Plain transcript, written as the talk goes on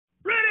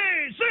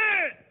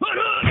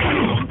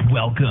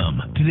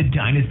Welcome to the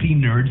Dynasty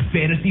Nerds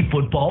Fantasy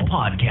Football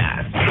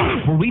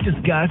Podcast, where we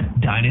discuss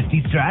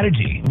dynasty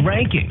strategy,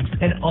 rankings,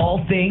 and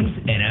all things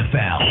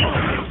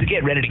NFL. So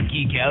get ready to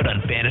geek out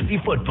on fantasy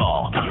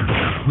football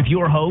with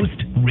your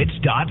host, Rich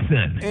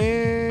Dotson.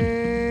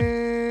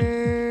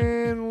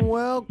 And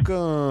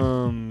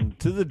welcome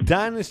to the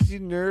Dynasty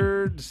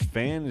Nerds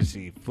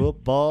Fantasy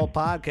Football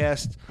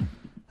Podcast.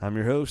 I'm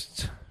your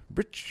host,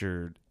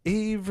 Richard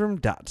Avram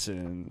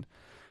Dotson.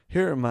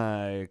 Here are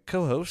my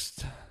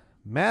co-hosts,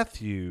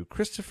 Matthew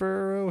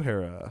Christopher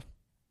O'Hara.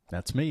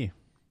 That's me.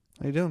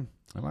 How you doing?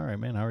 I'm all right,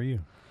 man. How are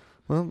you?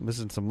 Well,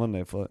 missing some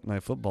Monday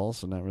night football,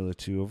 so not really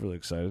too overly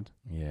excited.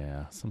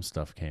 Yeah, some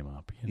stuff came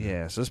up. You know?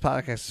 Yeah, so this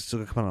podcast is still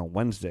going to come out on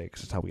Wednesday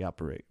because that's how we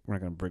operate. We're not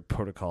going to break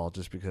protocol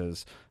just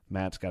because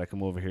Matt's got to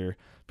come over here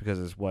because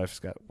his wife's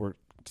got work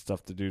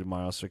stuff to do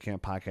tomorrow, so he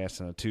can't podcast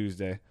on a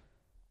Tuesday.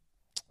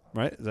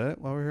 Right? Is that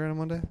it while we're here on a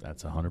Monday?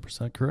 That's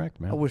 100%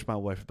 correct, man. I wish my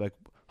wife would be like,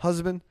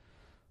 husband,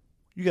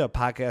 you got a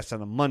podcast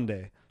on a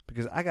Monday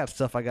because I got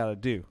stuff I got to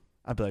do.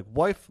 I'd be like,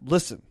 wife,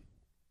 listen.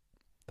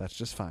 That's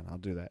just fine. I'll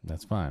do that.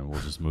 That's fine.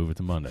 We'll just move it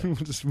to Monday. We'll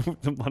just move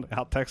it to Monday.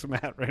 I'll text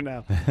Matt right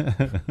now.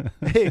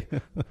 hey,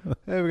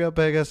 we got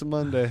podcast on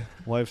Monday.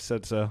 Wife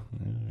said so.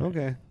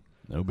 Okay.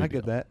 No big I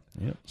get deal. that.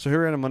 Yep. So here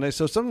we're on a Monday.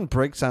 So if something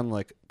breaks on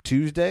like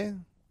Tuesday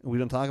and we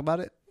don't talk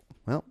about it,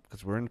 well,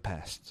 because we're in the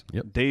past.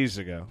 Yep. Days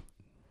ago.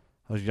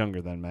 I was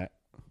younger than Matt.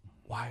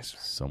 Wiser.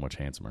 So much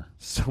handsomer.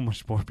 So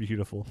much more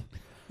beautiful.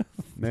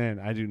 Man,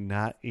 I do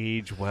not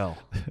age well.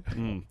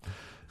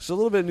 So a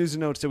little bit of news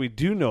and notes that we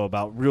do know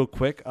about real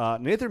quick.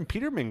 Nathan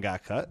Peterman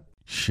got cut.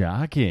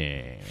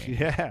 Shocking.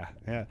 Yeah.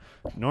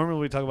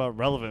 Normally we talk about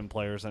relevant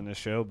players on this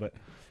show, but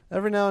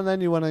every now and then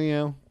you want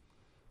to,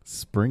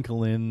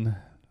 Sprinkle in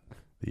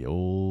the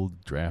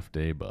old draft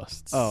day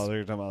busts. Oh,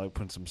 they're talking about like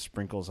putting some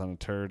sprinkles on a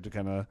turd to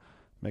kind of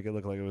make it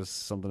look like it was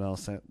something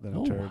else than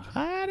a turd.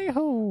 Howdy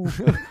ho.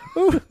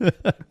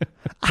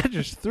 I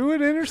just threw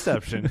an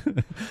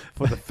interception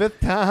for the fifth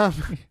time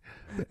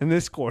in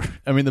this quarter.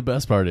 I mean, the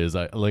best part is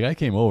I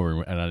came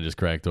over and I just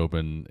cracked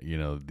open,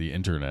 the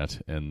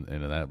internet and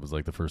that was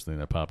like the first thing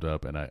that popped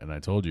up. And I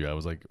told you, I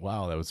was like,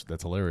 wow,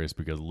 that's hilarious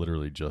because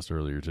literally just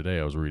earlier today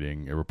I was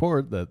reading a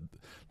report that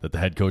the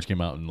head coach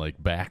came out and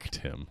like backed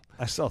him.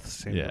 I saw the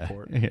same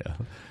report. Yeah.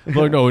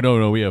 Like,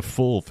 no. We have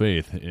full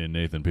faith in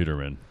Nathan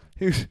Peterman.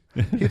 He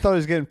thought he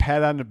was getting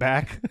pat on the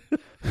back.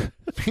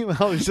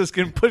 Meanwhile, he's just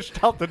getting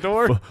pushed out the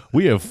door.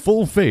 We have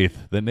full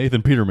faith that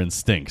Nathan Peterman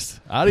stinks.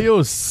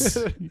 Adios.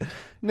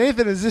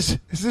 Nathan, is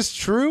this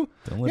true?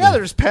 Yeah,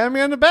 they're just patting me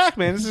on the back,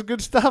 man. This is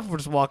good stuff. We're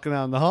just walking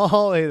down the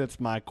hall. Hey,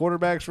 that's my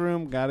quarterback's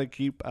room. Got to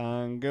keep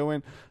on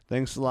going.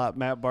 Thanks a lot,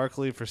 Matt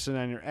Barkley, for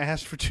sitting on your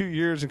ass for 2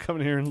 years and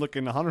coming here and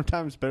looking 100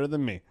 times better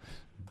than me.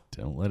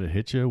 Don't let it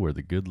hit you where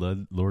the good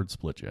Lord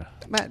split you.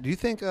 Matt, do you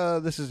think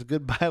this is a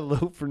good buy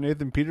low for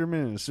Nathan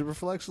Peterman in a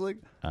Superflex league?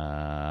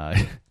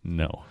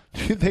 No.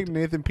 Do you think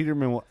Nathan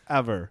Peterman will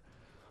ever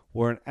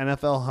wear an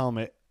NFL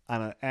helmet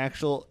on an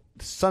actual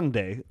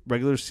Sunday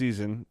regular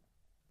season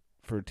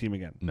for a team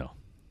again? No.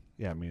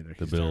 Yeah, me either.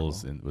 The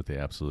Bills with the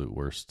absolute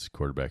worst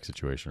quarterback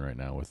situation right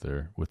now with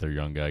their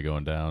young guy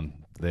going down.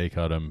 They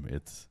cut him.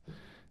 It's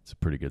a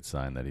pretty good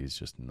sign that he's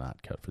just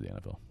not cut for the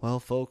NFL. Well,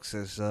 folks,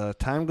 as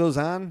time goes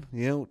on,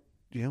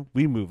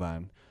 we move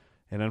on.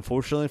 And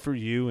unfortunately for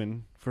you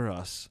and for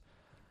us,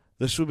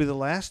 this will be the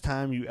last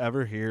time you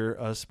ever hear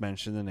us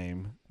mention the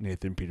name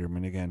Nathan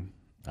Peterman again.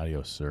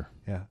 Adios, sir.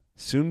 Yeah.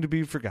 Soon to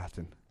be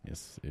forgotten.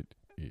 Yes, it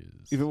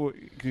is. Can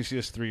you see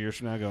us 3 years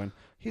from now going,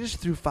 he just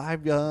threw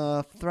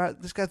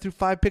this guy threw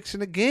 5 picks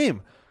in a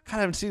game. God,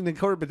 I haven't seen the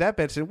quarterback that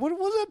bad. What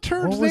was that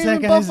turn's name? What was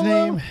that guy's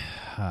name?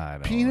 I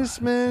don't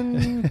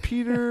Penisman,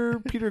 Peter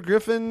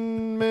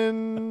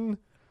Griffinman.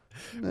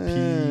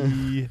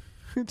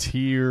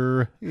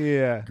 Tier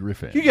Yeah.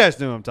 Griffin. You guys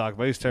know what I'm talking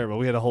about. He's terrible.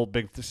 We had a whole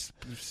big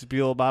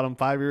spiel about him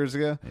 5 years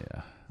ago.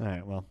 Yeah. All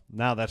right, well,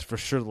 now that's for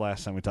sure the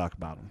last time we talk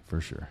about him. For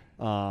sure.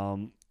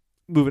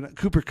 Moving on.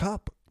 Cooper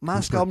Kupp.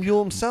 Moscow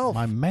Mule himself.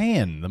 My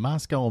man, the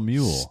Moscow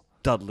Mule.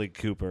 Studley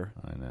Cooper.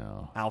 I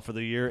know. Out for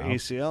the year,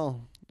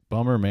 ACL.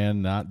 Bummer,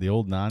 man. Not the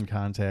old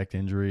non-contact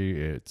injury.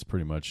 It's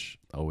pretty much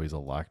always a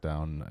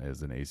lockdown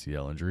as an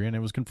ACL injury, and it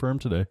was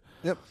confirmed today.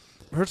 Yep.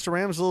 Hurts the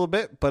Rams a little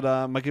bit,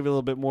 but might give you a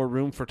little bit more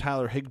room for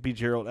Tyler Higbee,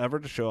 Gerald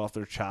Everett to show off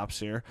their chops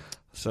here.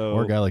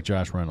 Or a guy like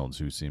Josh Reynolds,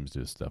 who seems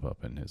to step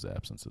up in his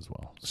absence as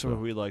well. So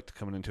we liked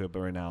coming into it, but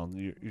right now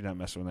you're not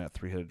messing with that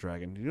three-headed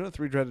dragon. You know what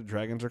three-headed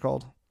dragons are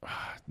called?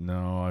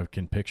 No, I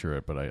can picture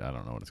it, but I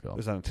don't know what it's It called.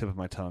 was on the tip of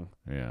my tongue.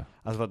 Yeah.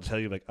 I was about to tell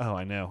you, like, oh,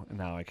 I know, and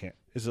now I can't.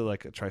 Is it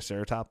like a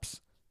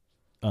triceratops?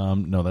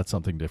 No, that's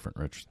something different,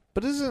 Rich.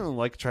 But isn't it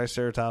like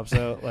triceratops,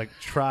 though? Like,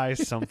 try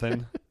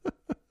something.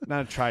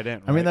 Not a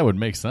trident, right? I mean, that would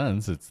make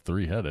sense. It's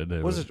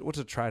three-headed. What's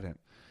a trident?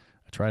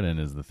 A trident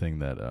is the thing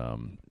that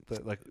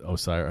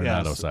Osiris, yeah,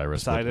 not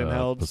Osiris, Poseidon but,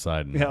 held.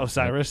 Poseidon. Yeah,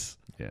 Osiris.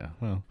 Yeah,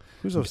 well,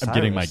 Who's Osiris? I'm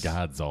getting my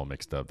gods all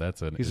mixed up.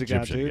 That's an He's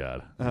Egyptian a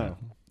god, god. too? Yeah. Oh.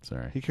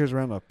 Sorry. He carries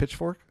around a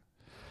pitchfork?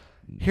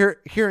 Here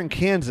in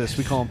Kansas,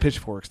 we call them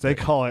pitchforks. They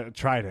call it a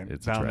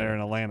trident down there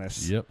in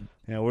Atlantis. Yep.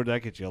 Yeah, where'd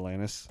that get you,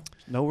 Atlantis?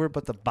 Nowhere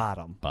but the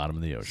bottom. Bottom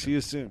of the ocean. See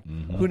you soon.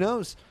 Who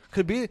knows?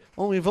 Could be.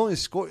 We've only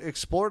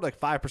explored like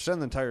 5% of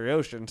the entire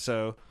ocean,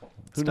 so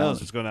who knows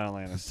what's going on in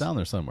Atlantis? It's down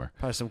there somewhere.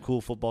 Probably some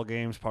cool football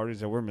games, parties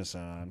that we're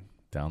missing on.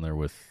 Down there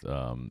with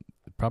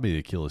probably the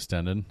Achilles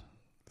tendon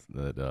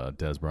that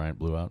Des Bryant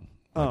blew out.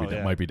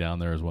 Might be down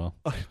there as well.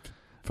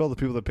 For all the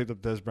people that picked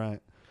up Des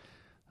Bryant,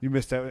 you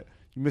missed that.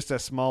 You missed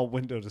that small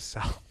window to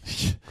sell.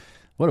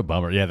 What a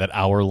bummer! Yeah, that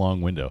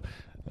hour-long window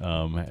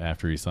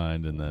after he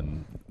signed and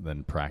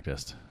then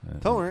practiced.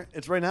 Don't worry,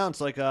 it's right now. It's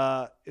like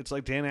Dan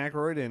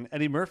Aykroyd and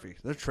Eddie Murphy.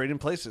 They're trading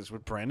places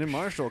with Brandon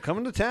Marshall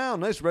coming to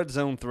town. Nice red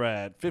zone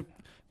thread.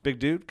 Big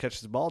dude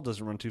catches the ball,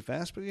 doesn't run too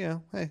fast, but yeah,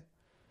 hey.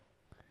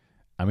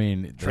 I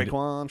mean,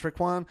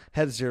 Traquan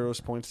had 0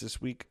 points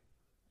this week.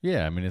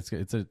 Yeah, I mean it's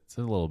a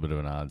little bit of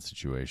an odd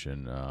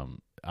situation.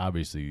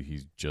 Obviously,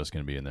 he's just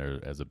going to be in there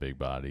as a big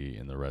body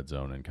in the red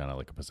zone and kind of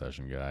like a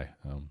possession guy.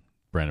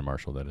 Brandon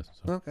Marshall, that is.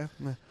 So. Okay.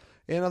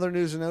 In other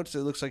news and notes,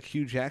 it looks like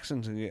Hugh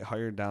Jackson's going to get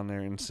hired down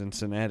there in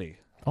Cincinnati.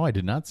 Oh, I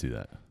did not see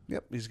that.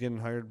 Yep, he's getting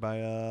hired by.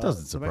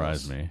 Doesn't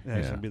surprise me. Yeah,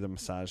 he's going to be the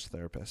massage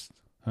therapist.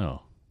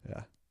 Oh.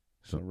 Yeah.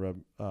 So rub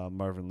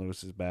Marvin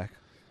Lewis's back.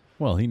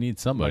 Well, he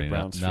needs somebody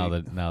like now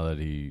that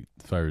he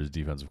fired his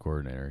defensive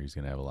coordinator. He's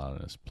going to have a lot on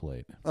his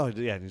plate. Oh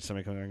yeah, he needs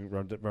somebody coming in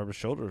and rub his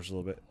shoulders a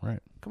little bit. Right.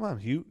 Come on,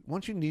 Hugh.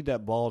 Once you need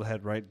that bald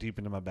head right deep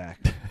into my back.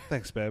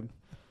 Thanks, babe.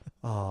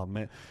 Oh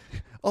man,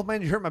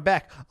 you hurt my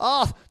back.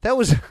 Oh, that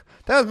was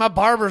my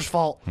barber's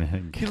fault.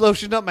 He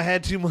lotioned up my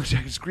head too much.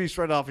 I just greased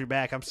right off your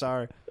back. I'm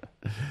sorry.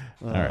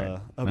 All right.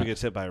 I hope he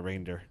gets hit by a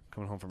reindeer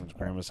coming home from his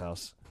grandma's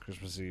house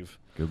Christmas Eve.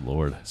 Good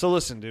Lord. So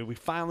listen, dude, we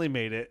finally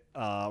made it.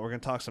 We're going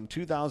to talk some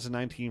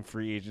 2019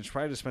 free agents.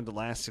 Probably just spent the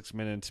last 6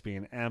 minutes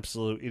being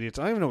absolute idiots.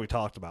 I don't even know what we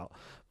talked about,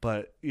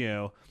 but,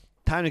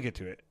 time to get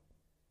to it.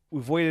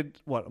 We've waited,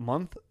 a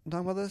month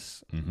talking about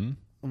this?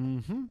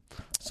 Mm-hmm.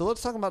 So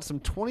let's talk about some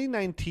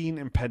 2019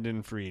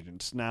 impending free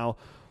agents. Now,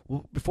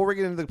 before we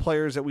get into the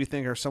players that we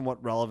think are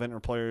somewhat relevant or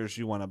players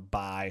you want to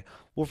buy,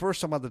 we'll first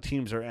talk about the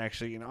teams that are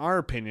actually, in our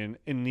opinion,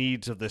 in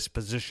needs of this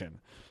position.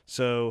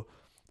 So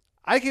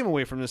I came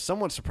away from this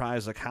somewhat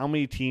surprised, like how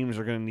many teams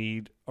are going to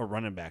need a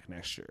running back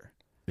next year.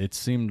 It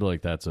seemed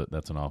like that's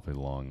an awfully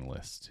long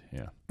list.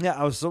 Yeah. Yeah,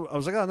 I was like,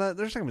 oh, there's not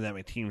going to be that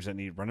many teams that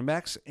need running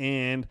backs,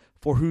 and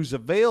for who's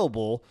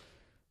available,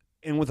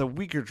 and with a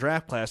weaker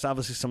draft class,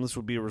 obviously some of this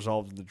will be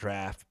resolved in the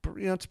draft. But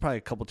it's probably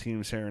a couple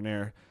teams here and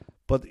there.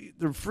 But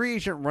the free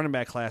agent running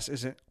back class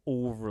isn't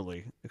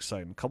overly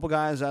exciting. A couple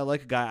guys I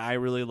like, a guy I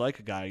really like,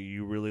 a guy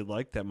you really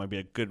like. That might be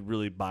a good,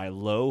 really buy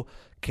low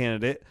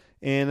candidate.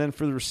 And then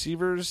for the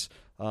receivers,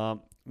 Matt,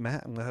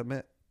 I'm going to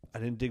admit, I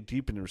didn't dig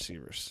deep into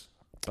receivers.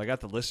 But I got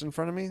the list in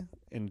front of me,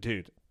 and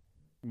dude,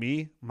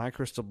 my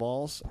crystal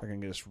balls are going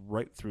to get us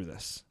right through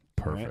this.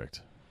 Perfect.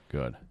 Right?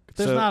 Good.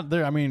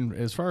 I mean,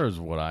 as far as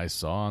what I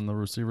saw on the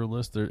receiver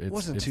list,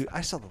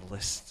 I saw the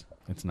list.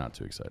 It's not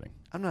too exciting.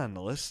 I'm not on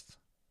the list.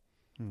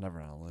 I'm never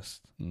on a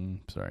list.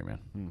 Sorry,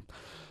 man.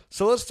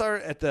 So let's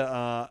start at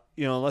the,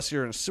 unless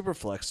you're in a super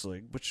flex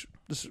league, which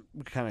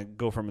we kind of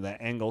go from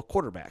that angle,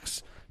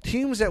 quarterbacks.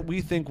 Teams that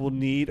we think will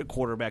need a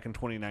quarterback in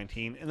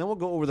 2019, and then we'll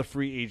go over the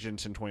free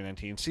agents in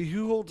 2019, see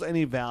who holds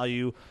any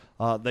value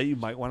that you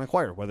might want to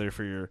acquire, whether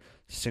for your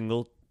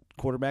single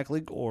quarterback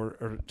league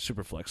or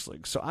super flex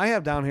league. So I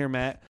have down here,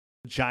 Matt,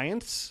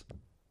 Giants,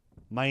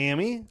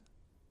 Miami,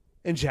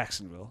 and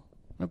Jacksonville.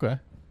 Okay.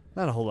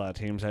 Not a whole lot of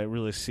teams I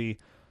really see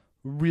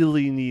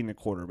really needing a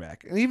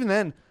quarterback. And even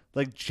then,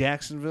 like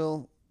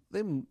Jacksonville,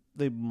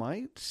 they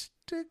might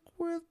stick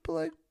with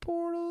Blake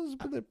Bortles,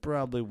 but they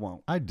probably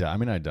won't. I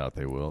doubt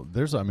they will.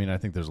 I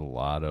think there's a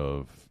lot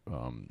of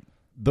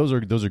those are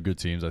good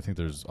teams. I think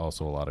there's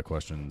also a lot of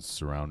questions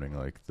surrounding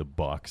like the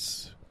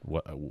Bucks,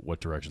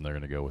 what direction they're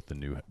going to go with the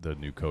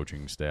new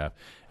coaching staff,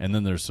 and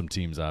then there's some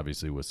teams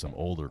obviously with some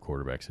older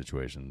quarterback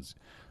situations,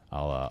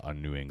 a la a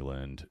New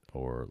England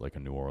or like a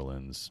New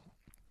Orleans.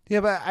 Yeah,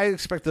 but I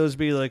expect those to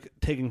be like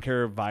taken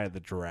care of via the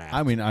draft.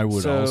 I mean, I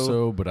would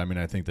also, but I mean,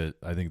 I think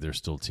there's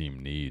still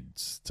team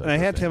needs. And I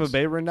had Tampa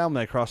Bay written down, but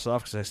I crossed it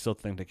off because I still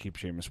think they keep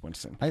Jameis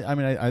Winston.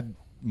 I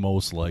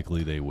most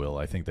likely they will.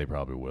 I think they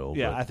probably will.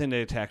 Yeah, I think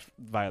they attack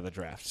via the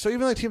draft. So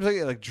even like teams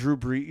like Drew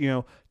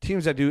Brees,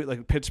 teams that do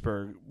like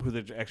Pittsburgh, who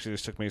they actually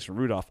just took Mason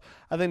Rudolph.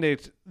 I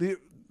think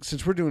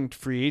since we're doing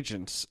free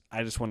agents,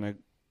 I just want to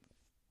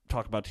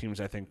talk about teams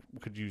I think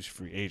could use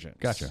free agents.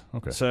 Gotcha.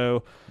 Okay.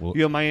 So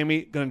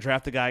Miami going to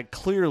draft the guy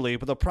clearly,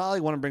 but they'll probably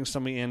want to bring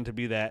somebody in to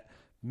be that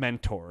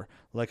mentor,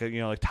 like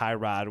like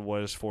Tyrod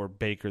was for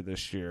Baker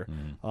this year.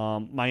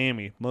 Mm-hmm.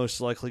 Miami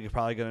most likely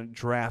probably going to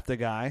draft the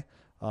guy,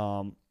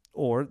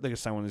 or they could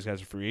sign one of these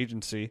guys for free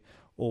agency,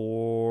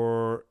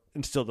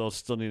 and they'll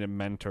still need a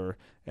mentor.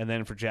 And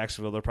then for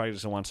Jacksonville, they'll probably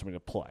just want somebody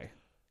to play.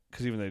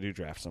 Because even they do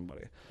draft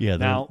somebody. Yeah,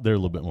 they're a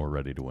little bit more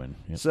ready to win.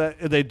 Yep. So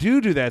if they do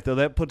that, though,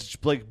 that puts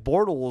Blake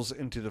Bortles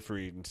into the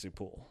free agency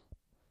pool.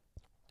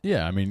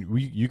 Yeah, I mean,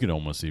 you could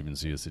almost even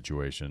see a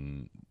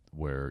situation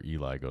where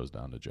Eli goes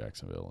down to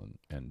Jacksonville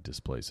and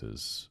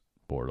displaces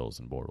Bortles,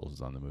 and Bortles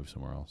is on the move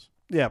somewhere else.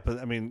 Yeah, but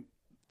I mean,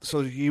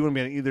 so you wouldn't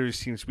be on either of these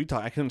teams we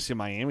talk. I couldn't see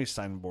Miami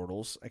signing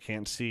Bortles. I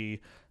can't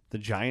see the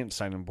Giants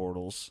signing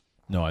Bortles.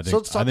 No, I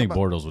think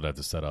Bortles would have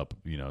to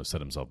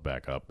set himself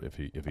back up if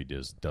he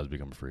does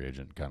become a free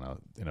agent, kind of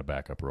in a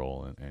backup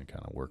role and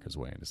kind of work his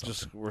way into something.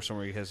 Just where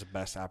somewhere he has the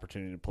best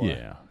opportunity to play.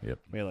 Yeah, yep.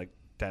 Maybe like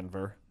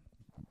Denver,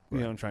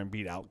 right. And try and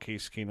beat out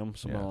Case Keenum,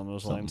 somewhere along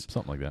those lines.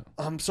 Something like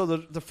that. So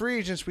the free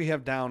agents we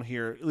have down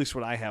here, at least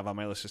what I have on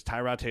my list, is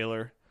Tyrod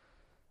Taylor,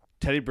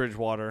 Teddy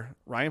Bridgewater,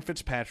 Ryan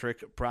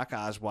Fitzpatrick, Brock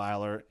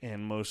Osweiler,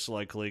 and most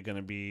likely going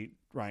to be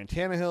Ryan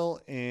Tannehill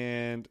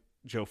and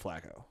Joe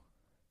Flacco.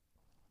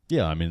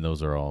 Yeah, I mean,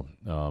 those are all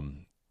a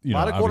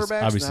lot of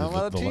quarterbacks, obviously not a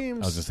lot of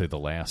teams. I was going to say the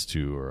last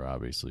two are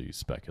obviously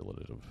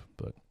speculative,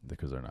 but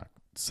because they're not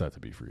set to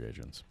be free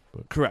agents.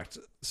 But. Correct.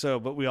 So,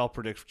 but we all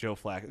predict Joe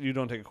Flacco. You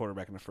don't take a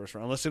quarterback in the first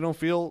round unless they don't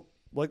feel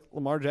like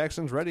Lamar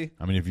Jackson's ready.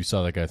 I mean, if you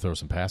saw that guy throw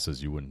some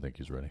passes, you wouldn't think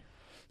he's ready.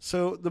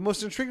 So the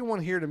most intriguing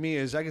one here to me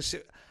is I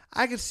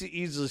could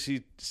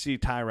easily see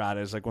Tyrod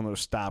as like one of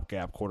those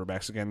stopgap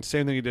quarterbacks again.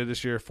 Same thing he did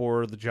this year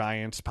for the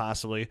Giants,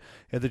 possibly.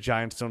 If the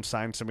Giants don't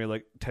sign somebody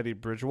like Teddy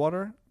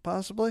Bridgewater,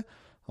 possibly.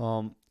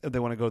 If they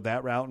want to go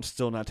that route and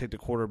still not take the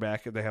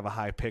quarterback, if they have a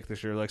high pick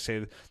this year, like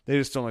say they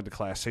just don't like the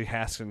class. Say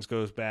Haskins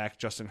goes back,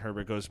 Justin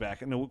Herbert goes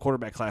back, and the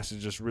quarterback class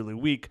is just really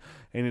weak,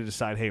 and they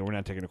decide, hey, we're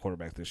not taking a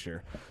quarterback this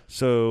year.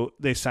 So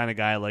they sign a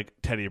guy like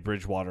Teddy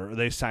Bridgewater, or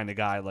they sign a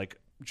guy like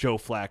Joe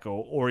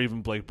Flacco, or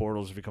even Blake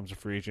Bortles if he becomes a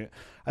free agent.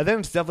 I think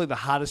it's definitely the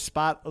hottest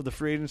spot of the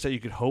free agents that you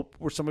could hope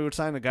where somebody would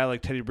sign, a guy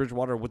like Teddy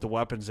Bridgewater with the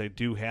weapons they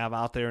do have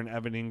out there in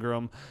Evan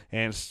Ingram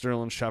and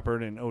Sterling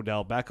Shepard and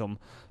Odell Beckham.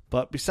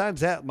 But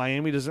besides that,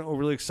 Miami doesn't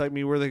really excite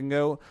me where they can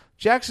go.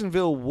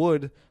 Jacksonville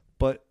would,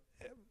 but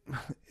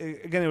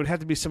again, it would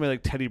have to be somebody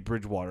like Teddy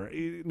Bridgewater.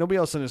 Nobody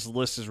else on this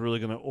list is really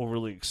going to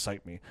overly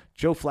excite me.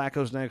 Joe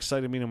Flacco's not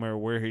exciting me no matter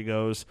where he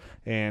goes,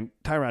 and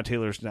Tyrod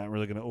Taylor's not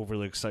really going to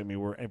overly excite me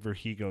wherever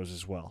he goes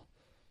as well.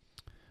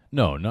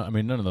 No, I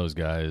mean, none of those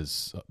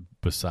guys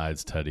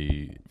besides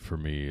Teddy for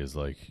me is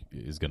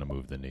going to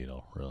move the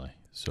needle really.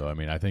 So I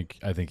mean, I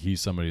think he's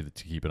somebody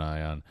to keep an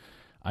eye on.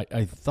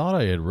 I thought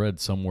I had read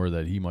somewhere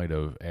that he might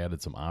have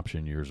added some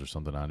option years or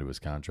something onto his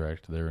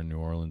contract there in New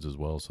Orleans as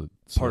well. So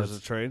part of the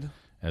trade,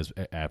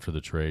 after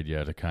the trade,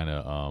 yeah, to kind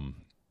of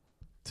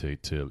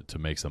to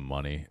make some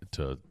money,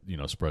 to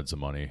spread some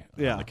money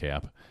on the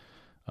cap.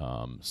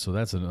 So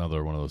that's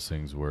another one of those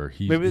things where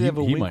he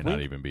might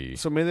not even be.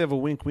 So maybe they have a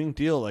wink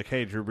deal, like,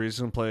 hey, Drew Brees is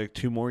going to play like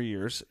 2 more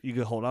years. You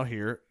can hold out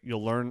here.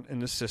 You'll learn in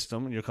the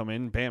system, and you'll come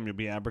in, bam, you'll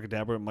be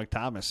abracadabra with Mike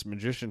Thomas,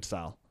 magician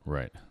style.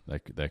 Right.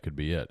 That could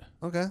be it.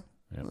 Okay.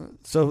 Yep.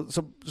 So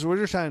what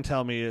you're trying to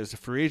tell me is the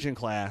free agent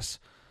class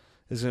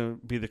is going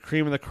to be the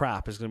cream of the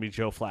crop is going to be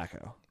Joe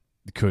Flacco.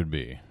 It could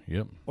be.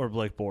 Yep. Or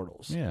Blake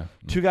Bortles. Yeah.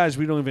 2 guys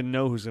we don't even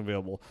know who's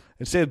available.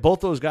 And say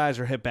both those guys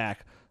are hit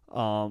back,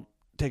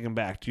 taken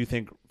back. Do you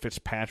think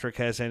Fitzpatrick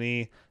has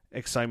any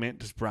excitement?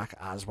 Does Brock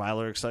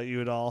Osweiler excite you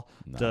at all?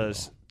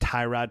 Does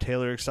Tyrod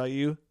Taylor excite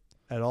you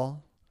at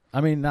all? I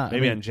mean,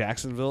 in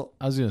Jacksonville.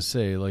 I was gonna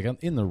say, like,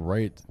 in the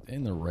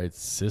right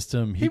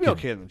system, he'd be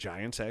okay in the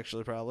Giants.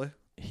 Actually, probably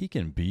he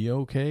can be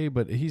okay,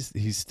 but he's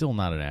still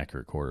not an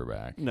accurate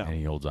quarterback. No, and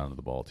he holds on to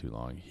the ball too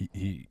long.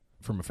 He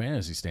from a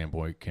fantasy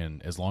standpoint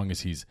can, as long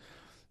as he's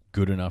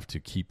good enough to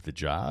keep the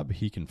job,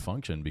 he can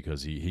function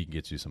because he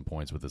gets you some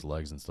points with his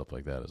legs and stuff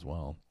like that as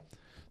well.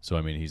 So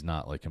I mean, he's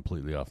not like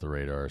completely off the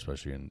radar,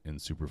 especially in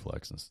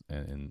Superflex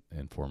and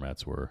in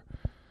formats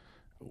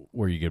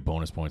where you get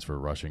bonus points for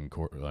rushing,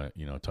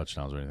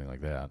 touchdowns or anything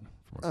like that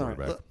from a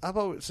quarterback. Right. How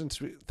about, since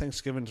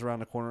Thanksgiving's around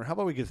the corner, how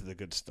about we get to the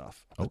good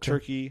stuff? The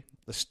turkey,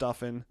 the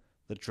stuffing,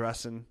 the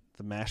dressing,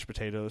 the mashed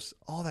potatoes,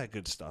 all that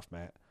good stuff,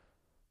 Matt.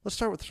 Let's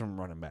start with some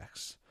running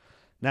backs.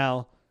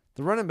 Now,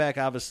 the running back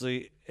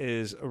obviously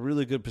is a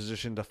really good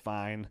position to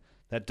find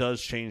that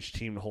does change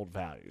team to hold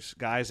values.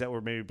 Guys that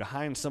were maybe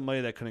behind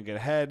somebody that couldn't get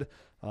ahead,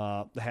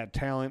 that had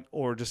talent,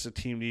 or just a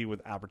team need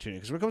with opportunity.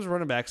 Because when it comes to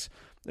running backs,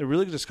 it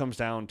really just comes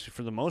down to,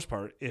 for the most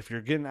part, if you're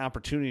getting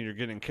opportunity and you're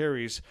getting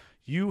carries,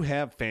 you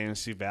have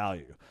fantasy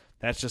value.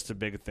 That's just a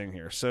big thing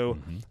here. So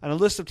on a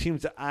list of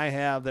teams that I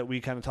have that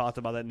we kind of talked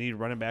about that need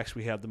running backs,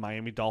 we have the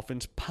Miami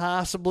Dolphins,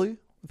 possibly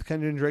with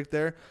Kenyon Drake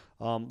there.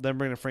 Then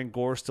bringing in Frank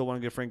Gore, still want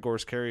to get Frank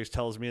Gore's carries,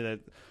 tells me that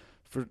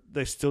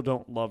they still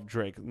don't love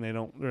Drake, and they're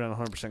not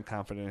 100%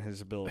 confident in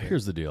his ability.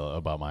 Here's the deal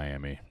about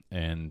Miami,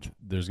 and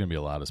there's going to be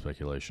a lot of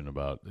speculation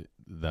about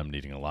them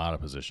needing a lot of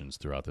positions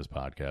throughout this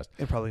podcast.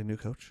 And probably a new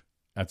coach.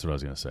 That's what I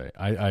was going to say.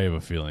 I have a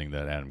feeling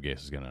that Adam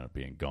Gase is going to end up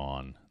being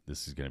gone.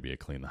 This is going to be a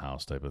clean the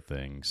house type of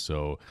thing.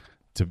 So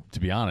to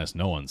be honest,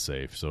 no one's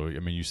safe. So, I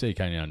mean, you say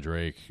Kenyon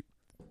Drake,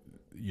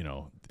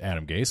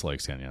 Adam Gase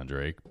likes Kenyon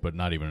Drake, but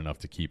not even enough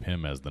to keep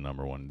him as the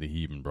number one. He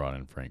even brought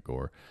in Frank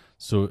Gore.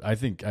 So I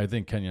think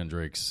Kenyon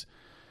Drake's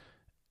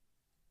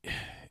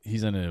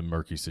he's in a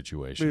murky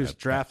situation. He was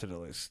drafted at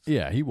least.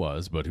 Yeah, he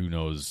was, but who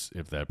knows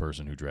if that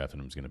person who drafted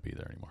him is going to be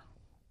there anymore.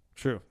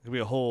 True. It could be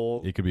a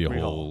whole redo there. Do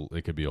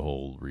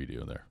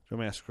you want me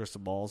to ask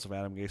Crystal Balls if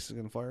Adam Gase is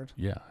getting fired?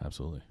 Yeah,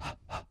 absolutely.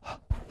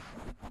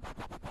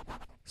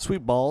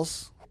 Sweet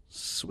balls.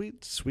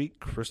 Sweet, sweet,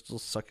 crystal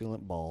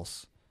succulent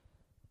balls.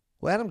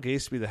 Will Adam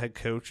Gase be the head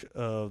coach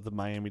of the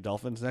Miami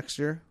Dolphins next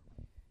year?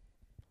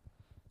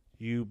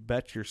 You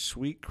bet your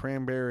sweet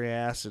cranberry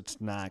ass it's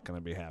not going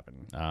to be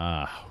happening.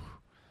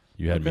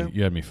 You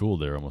had me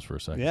fooled there almost for a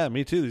second. Yeah,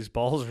 me too. These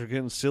balls are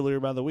getting sillier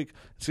by the week.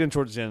 It's getting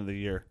towards the end of the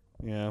year.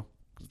 You know,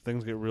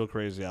 things get real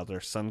crazy out there.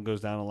 Sun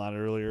goes down a lot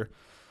earlier.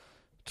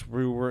 It's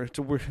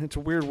a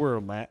weird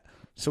world, Matt.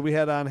 So we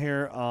had on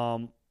here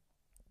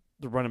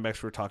the running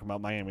backs we were talking about,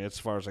 Miami. That's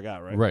as far as I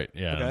got, right? Right,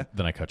 yeah. Okay.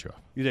 Then I cut you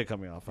off. You did cut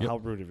me off. Yep. How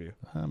rude of you.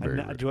 I'm very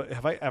rude.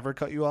 Have I ever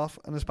cut you off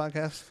on this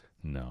podcast?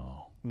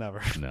 No. Never.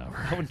 Never.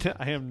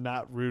 I am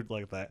not rude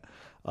like that.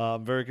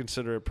 Very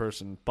considerate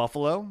person.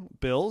 Buffalo,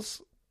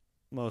 Bills,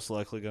 most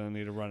likely going to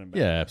need a running back.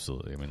 Yeah,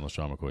 absolutely. I mean,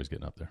 LaShawn McCoy's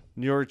getting up there.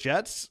 New York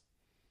Jets,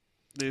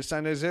 they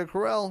signed Isaiah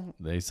Crowell.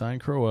 They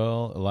signed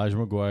Crowell. Elijah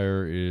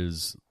McGuire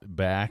is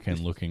back and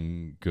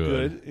looking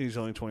good. He's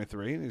only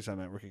 23, and he's on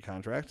that rookie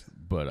contract.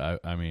 But,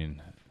 I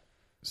mean,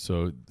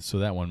 so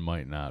that one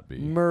might not be.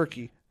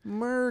 Murky.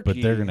 But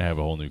they're going to have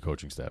a whole new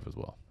coaching staff as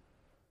well.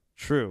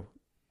 True.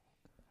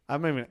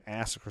 I'm not even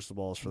ask the crystal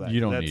balls for that. You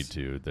don't need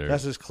to.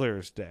 That's as clear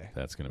as day.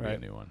 That's going to be a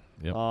new one.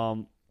 Yep.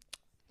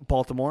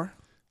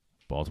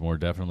 Baltimore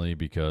definitely,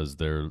 because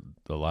a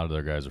lot of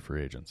their guys are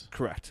free agents.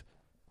 Correct.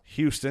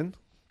 Houston,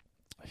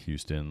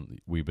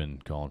 we've been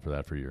calling for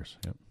that for years.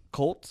 Yep.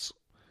 Colts.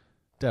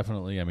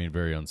 Definitely. I mean,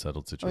 very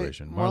unsettled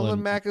situation.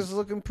 Marlon Mack is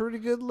looking pretty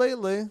good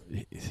lately.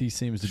 He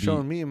seems to be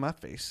showing me in my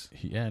face.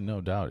 Yeah,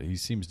 no doubt. He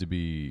seems to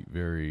be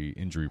very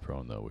injury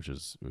prone though, which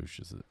is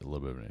a little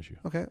bit of an issue.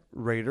 Okay.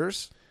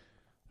 Raiders.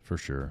 For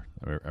sure.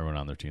 Everyone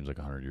on their team's like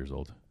 100 years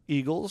old.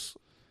 Eagles.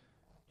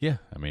 Yeah.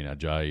 I mean,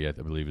 Ajayi, I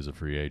believe, is a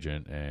free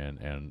agent,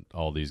 and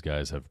all these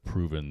guys have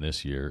proven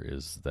this year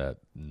is that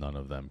none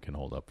of them can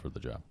hold up for the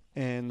job.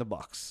 And the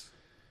Bucs.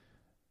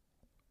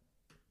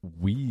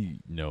 We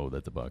know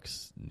that the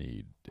Bucs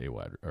need a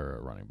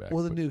running back.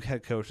 Well, the new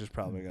head coach is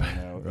probably going to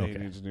know Okay. he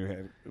needs a new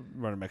head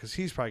running back because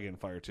he's probably getting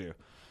fired too.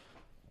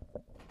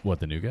 What,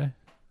 the new guy?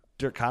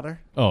 Dirk Kotter?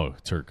 Oh,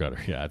 Turk Cutter.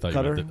 Yeah, I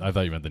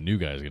thought you meant the new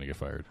guy is going to get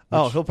fired.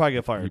 Oh, he'll probably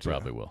get fired. He too.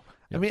 probably will.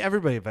 I Yep. mean,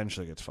 everybody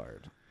eventually gets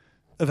fired.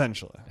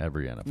 Eventually.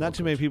 Every NFL. Not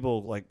too coach. many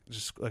people like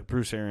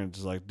Bruce Arians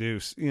is like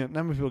Deuce. You know,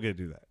 not many people get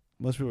to do that.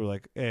 Most people are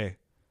like, hey,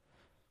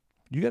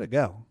 you got to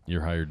go.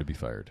 You're hired to be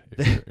fired.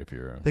 If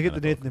you're they get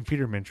the Nathan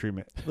Peterman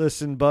treatment.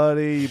 Listen,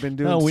 buddy, you've been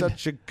doing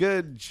such a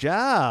good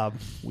job.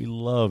 We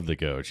love the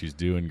coach. He's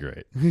doing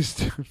great. He's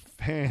doing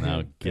fantastic.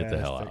 Now get the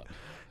hell out.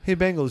 Hey,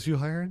 Bengals, you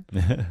hiring?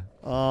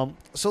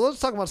 So let's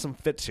talk about some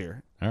fits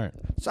here. All right.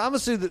 So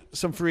obviously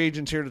some free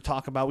agents here to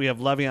talk about. We have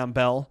Le'Veon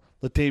Bell,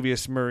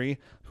 Latavius Murray,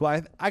 who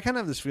I kind of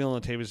have this feeling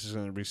Latavius is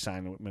going to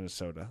re-sign with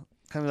Minnesota.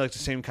 Kind of like the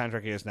same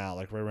contract he has now,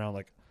 like right around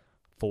like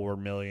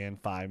 $4 million,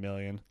 $5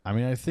 million. I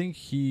mean, I think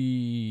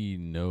he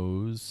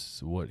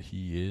knows what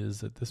he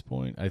is at this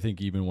point. I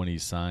think even when he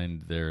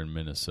signed there in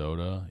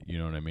Minnesota, you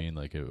know what I mean?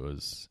 Like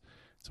it's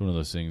one of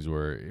those things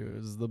where it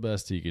was the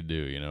best he could do.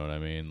 You know what I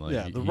mean? Like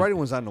yeah, the writing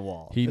was on the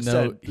wall. This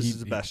is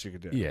the best you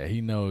could do. Yeah,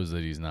 he knows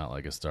that he's not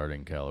like a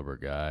starting caliber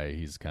guy.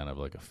 He's kind of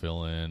like a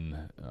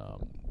fill-in,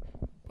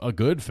 a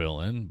good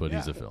fill-in, but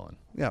he's a fill-in.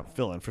 Yeah,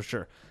 fill-in for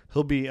sure.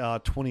 He'll be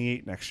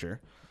 28 next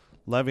year.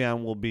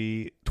 Le'Veon will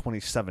be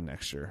 27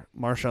 next year.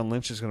 Marshawn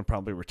Lynch is going to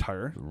probably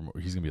retire.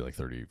 He's going to be like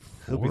 34?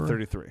 He'll be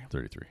 33.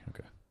 33,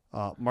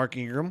 okay. Mark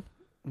Ingram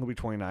will be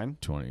 29.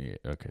 28,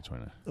 okay,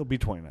 29. He'll be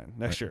 29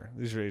 next year.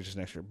 These are ages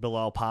next year.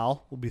 Bilal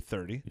Powell will be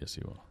 30. Yes,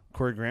 he will.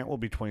 Corey Grant will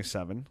be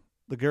 27.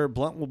 LeGarrette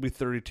Blount will be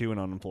 32 and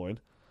unemployed.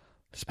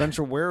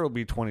 Spencer Ware will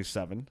be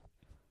 27.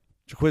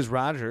 Jaquiz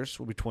Rogers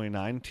will be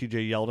 29.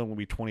 TJ Yeldon will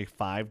be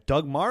 25.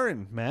 Doug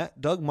Martin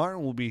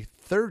will be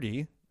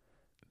 30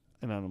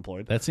 and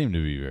unemployed. That seemed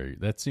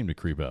to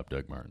creep up,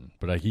 Doug Martin.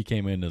 But he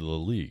came into the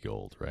league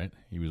old, right?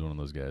 He was one of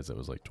those guys that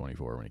was like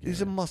 24 when he came in.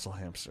 He's a muscle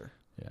hamster.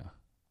 Yeah.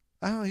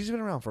 I don't know. He's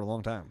been around for a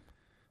long time.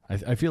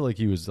 I feel like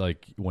he was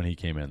like, when he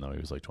came in, though, he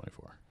was like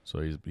 24.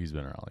 So he's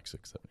been around like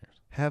 6-7 years.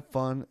 Have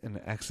fun in the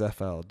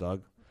XFL,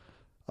 Doug.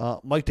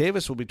 Mike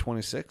Davis will be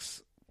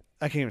 26.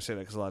 I can't even say that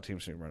because a lot of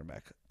teams need running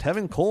back.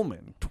 Tevin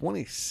Coleman,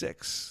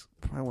 26.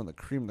 Probably one of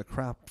the cream of the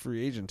crop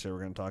free agents here we're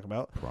going to talk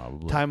about.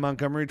 Probably. Ty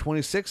Montgomery,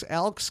 26.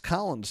 Alex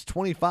Collins,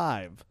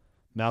 25.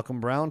 Malcolm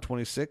Brown,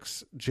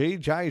 26. Jay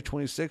Jai,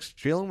 26.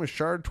 Jalen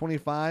Richard,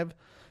 25.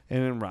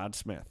 And then Rod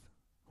Smith,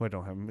 who I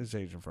don't have his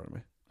age in front of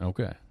me.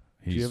 Okay.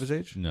 Do you have his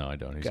age? No, I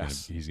don't.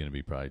 Guess. He's going to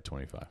be probably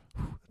 25.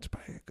 That's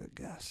probably a good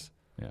guess.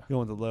 Yeah. You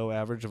want the low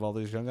average of all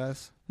these young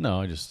guys?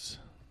 No, that's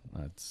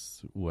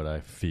what I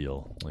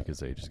feel like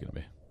his age is going to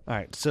be. All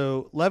right,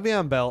 so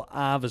Le'Veon Bell,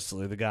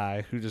 obviously the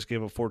guy who just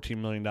gave up $14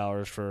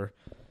 million for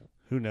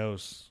who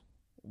knows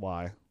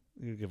why.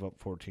 You give up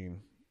 $14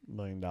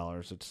 million.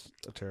 It's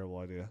a terrible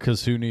idea.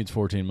 Because who needs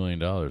 $14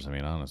 million? I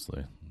mean,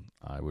 honestly,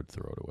 I would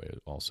throw it away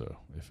also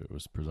if it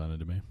was presented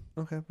to me.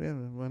 Okay, yeah,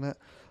 why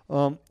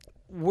not?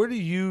 Where do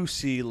you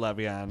see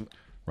Le'Veon?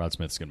 Rod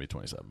Smith's going to be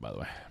 27, by the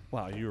way.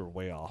 Wow, you were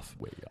way off.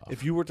 Way off.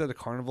 If you worked at a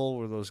carnival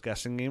where those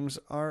guessing games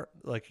are,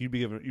 like you'd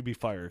be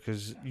fired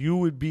because you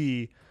would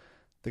be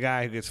the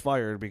guy who gets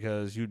fired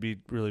because you'd be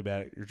really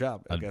bad at your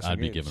job. I'd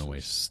be giving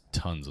away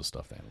tons of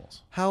stuffed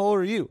animals. How old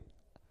are you?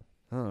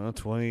 I don't know,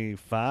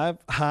 25?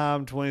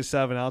 I'm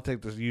 27. I'll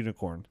take this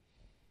unicorn.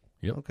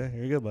 Yep. Okay,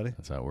 here you go, buddy.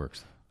 That's how it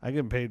works. I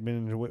get paid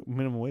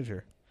minimum wage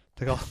here.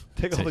 Take all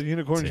the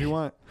unicorns you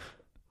want.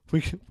 We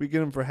get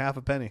them for half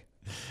a penny,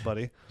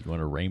 buddy. You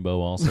want a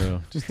rainbow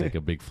also? Just take a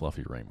big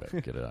fluffy rainbow.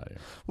 Get it out of here.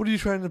 What are you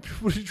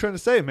trying to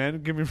say,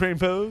 man? Give me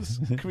rainbows?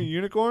 Give me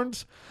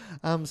unicorns?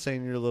 I'm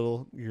saying you're a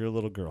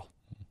little girl.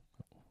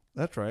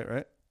 That's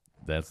right?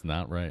 That's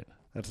not right.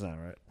 That's not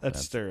right. That's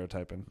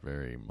stereotyping.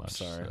 Very much.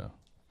 Sorry. So.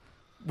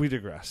 We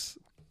digress.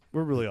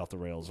 We're really off the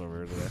rails over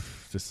here today.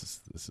 This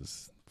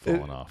is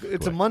falling off.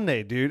 It's a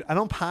Monday, dude. I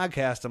don't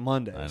podcast on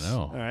Mondays. I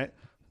know. All right.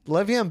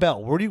 Le'Veon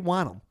Bell, where do you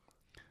want him?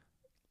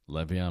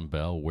 Le'Veon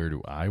Bell, where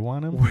do I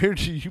want him? Where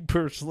do you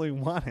personally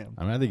want him?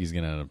 I think he's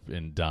going to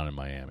end up down in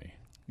Miami.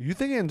 You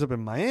think he ends up in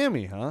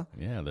Miami, huh?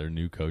 Yeah, their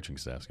new coaching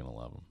staff's going to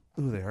love him.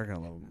 Ooh, they are going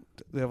to love him.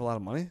 Do they have a lot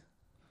of money?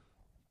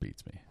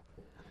 Beats me.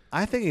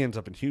 I think he ends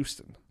up in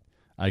Houston.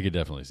 I could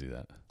definitely see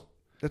that.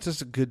 That's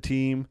just a good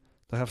team.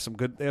 They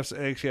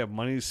actually have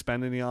money to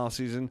spend in the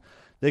offseason.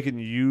 They can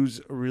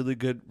use a really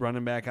good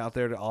running back out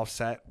there to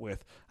offset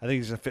with. I think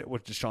he's going to fit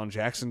what Deshaun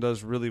Jackson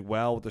does really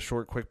well with the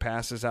short, quick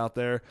passes out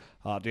there.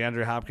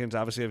 DeAndre Hopkins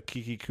obviously have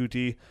Kiki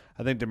Kuti.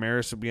 I think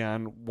Demaris will be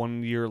on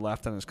 1 year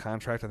left on his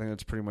contract. I think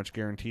that's pretty much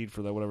guaranteed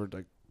for that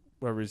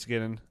whatever he's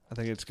getting. I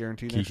think it's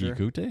guaranteed next year.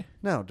 Kiki Kuti?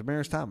 No,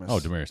 Demaris Thomas. Oh,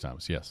 Demaris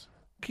Thomas, yes.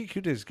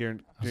 Kiki Kuti is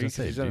guaranteed.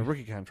 He's on a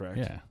rookie contract.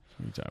 Yeah.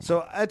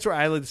 So that's where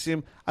I like to see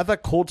him. I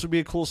thought Colts would be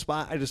a cool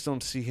spot. I just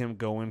don't see him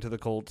going to the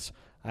Colts.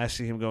 I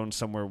see him going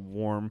somewhere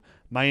warm.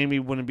 Miami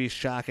wouldn't be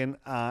shocking.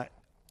 I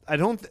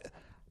think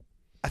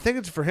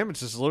it's for him.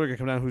 It's just literally going to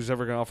come down to who's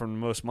ever going to offer him the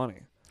most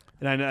money.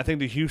 And I think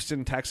the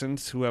Houston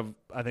Texans, who have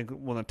I think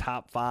one of the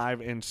top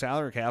 5 in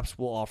salary caps,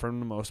 will offer him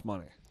the most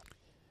money.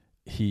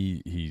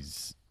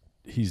 He's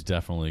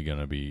definitely going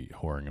to be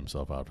whoring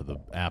himself out for the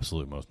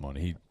absolute most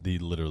money. He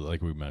literally,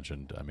 like we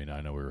mentioned. I mean,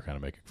 I know we were kind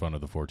of making fun of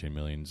the $14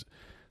 million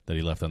that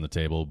he left on the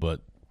table,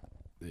 but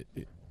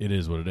it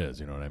is what it is.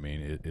 You know what I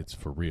mean? It's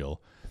for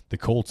real. The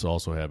Colts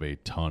also have a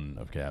ton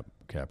of cap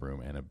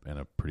room and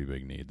a pretty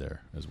big need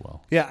there as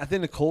well. Yeah, I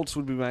think the Colts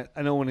would be my.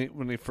 I know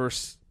when they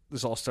first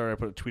this all started, I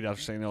put a tweet out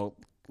saying, "No,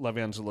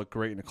 Le'Veon's will look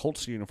great in a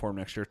Colts uniform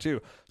next year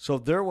too." So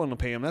if they're willing to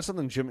pay him, that's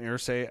something Jim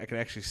Irsay I can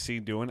actually see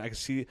doing.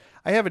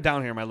 I have it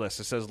down here on my list.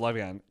 It says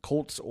Le'Veon,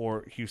 Colts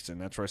or Houston.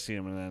 That's where I see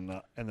him and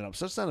then ended up.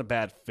 So it's not a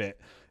bad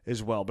fit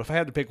as well. But if I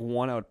had to pick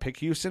one, I would pick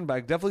Houston. But I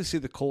definitely see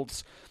the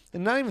Colts,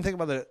 and not even think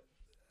about the.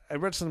 I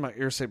read something about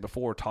Irsay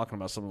before talking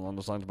about something along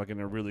those lines about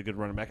getting a really good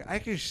running back. I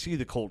can see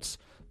the Colts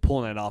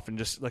pulling that off and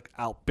just like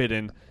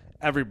outbidding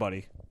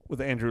everybody with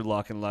Andrew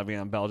Luck and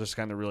Le'Veon Bell, just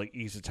kind of really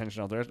ease the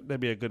tension out there.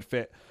 That'd be a good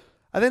fit.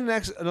 I think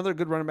another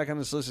good running back on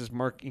this list is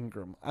Mark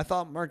Ingram. I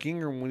thought Mark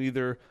Ingram would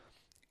either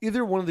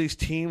one of these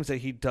teams that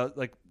he does,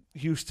 like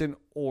Houston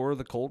or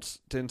the Colts,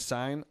 didn't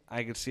sign.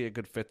 I could see a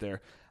good fit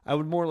there. I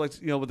would more like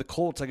with the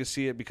Colts, I could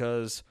see it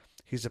because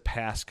he's a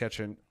pass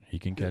catching. He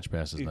can catch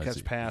passes. He can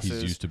catch passes.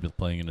 He's used to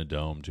playing in a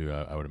dome too.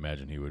 I would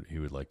imagine he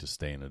would like to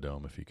stay in a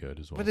dome if he could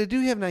as well. But they do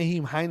have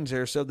Nyheim Hines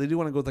there, so they do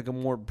want to go with like a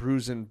more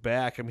bruising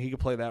back. I mean, he could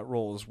play that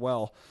role as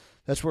well.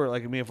 That's where,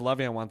 like, I mean, if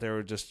Le'Veon went there, it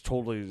would just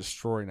totally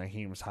destroy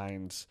Nyheim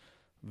Hines'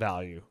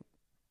 value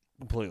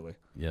completely.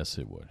 Yes,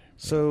 it would.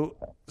 So,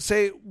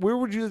 where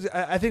would you?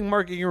 I think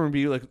Mark Ingram would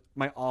be like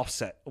my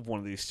offset of one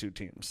of these two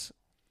teams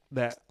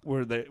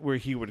where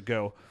he would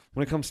go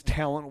when it comes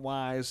talent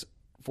wise.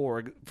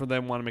 For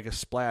them want to make a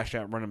splash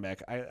at running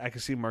back, I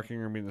can see Mark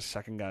Ingram being the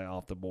second guy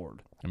off the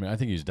board. I mean, I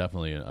think he's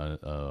definitely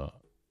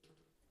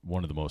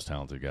one of the most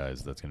talented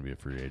guys that's going to be a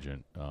free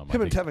agent.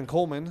 Him and Tevin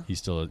Coleman. He's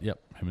still him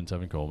and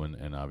Tevin Coleman,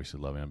 and obviously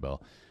Le'Veon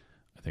Bell.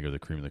 I think are the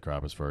cream of the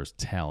crop as far as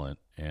talent.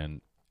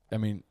 And I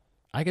mean,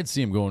 I could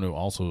see him going to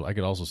also. I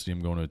could also see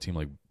him going to a team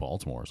like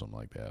Baltimore or something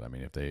like that. I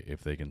mean,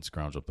 if they can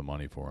scrounge up the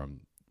money for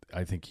him.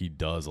 I think he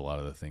does a lot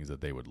of the things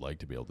that they would like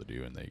to be able to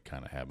do, and they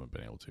kind of haven't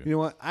been able to. You know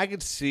what? I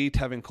could see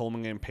Tevin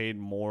Coleman getting paid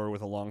more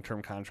with a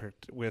long-term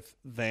contract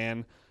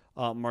than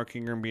Mark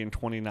Ingram being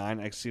 29.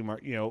 I could see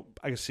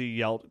I could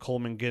see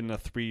Coleman getting a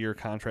 3-year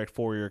contract,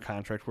 4-year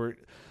contract, where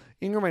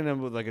Ingram might end up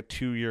with like a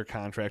 2-year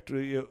contract,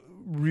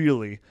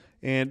 really,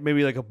 and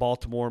maybe like a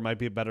Baltimore might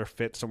be a better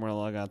fit somewhere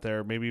along out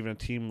there. Maybe even a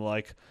team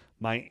like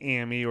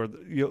Miami or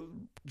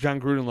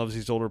John Gruden loves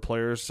these older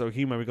players, so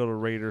he might go to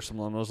Raiders, something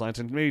along those lines.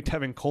 And maybe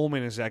Tevin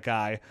Coleman is that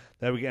guy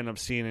that we end up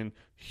seeing in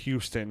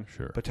Houston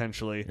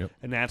potentially. Yep.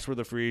 And that's where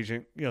the free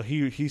agent,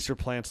 he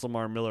supplants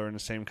Lamar Miller in the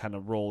same kind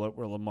of role that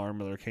where Lamar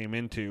Miller came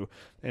into,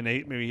 and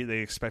maybe they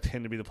expect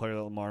him to be the player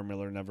that Lamar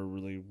Miller never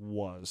really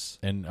was.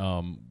 And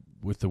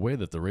with the way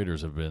that the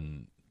Raiders have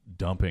been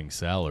dumping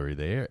salary,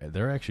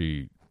 they're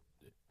actually,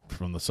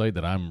 from the site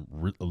that I'm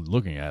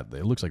looking at,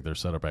 it looks like they're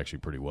set up actually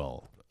pretty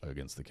well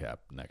against the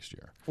cap next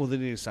year. Well, they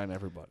need to sign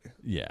everybody.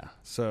 Yeah.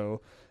 So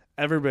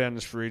everybody on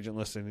this free agent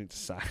list, they need to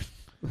sign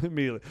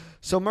immediately.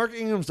 So Mark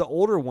Ingram's the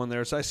older one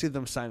there, so I see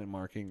them signing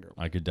Mark Ingram.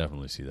 I could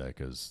definitely see that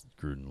because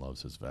Gruden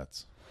loves his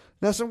vets.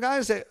 Now, some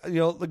guys that,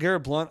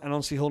 LeGarrette Blount, I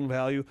don't see holding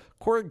value.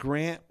 Corey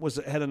Grant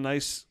had a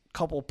nice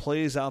couple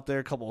plays out there,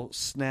 a couple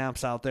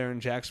snaps out there in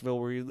Jacksonville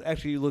where he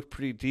actually looked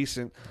pretty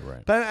decent.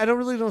 Right. But I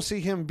don't see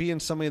him being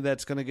somebody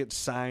that's going to get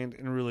signed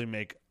and really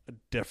make a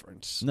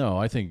difference. No,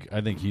 I think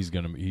he's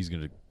gonna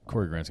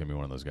Corey Grant's gonna be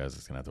one of those guys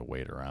that's gonna have to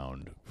wait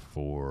around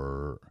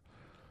for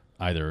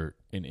either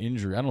an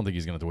injury. I don't think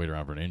he's gonna have to wait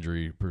around for an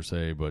injury per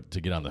se, but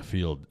to get on the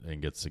field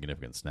and get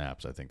significant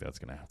snaps, I think that's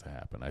gonna have to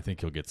happen. I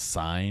think he'll get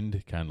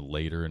signed kind of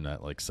later in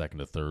that like second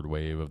to third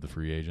wave of the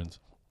free agents.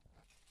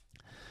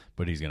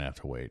 But he's going to have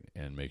to wait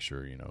and make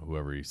sure,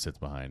 whoever he sits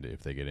behind,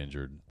 if they get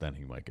injured, then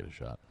he might get a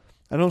shot.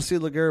 I don't see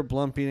LeGarrette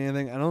Blount being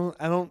anything.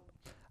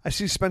 I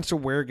see Spencer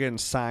Ware getting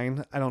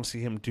signed. I don't see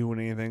him doing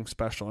anything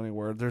special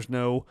anywhere. There's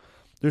no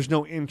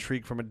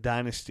intrigue from a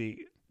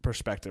dynasty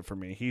perspective for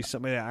me. He's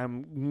somebody that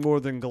I'm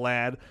more than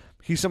glad.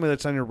 He's somebody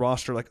that's on your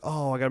roster like,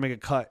 oh, I got to make a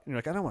cut. And you're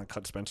like, I don't want to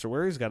cut Spencer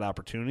Ware. He's got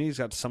opportunity. He's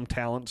got some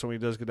talent, so when he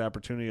does get the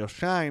opportunity, he'll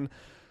shine.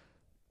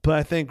 But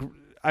I think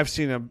I've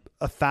seen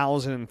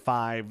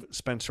 1,005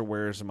 Spencer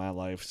Wares in my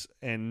life,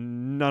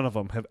 and none of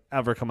them have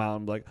ever come out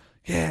and be like,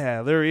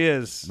 yeah, there he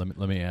is.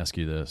 Let me ask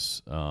you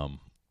this.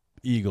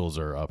 Eagles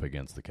are up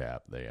against the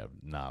cap. They have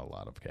not a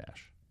lot of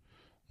cash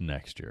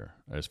next year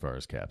as far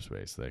as cap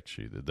space.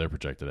 They're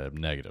projected to have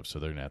negative, so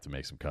they're going to have to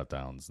make some cut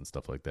downs and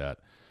stuff like that.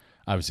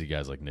 Obviously,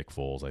 guys like Nick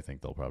Foles, I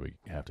think they'll probably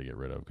have to get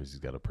rid of because he's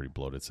got a pretty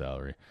bloated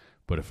salary.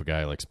 But if a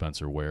guy like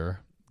Spencer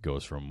Ware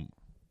goes from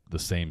the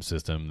same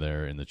system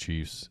there in the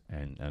Chiefs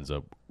and ends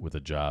up with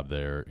a job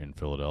there in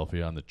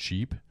Philadelphia on the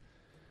cheap,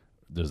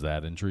 does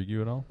that intrigue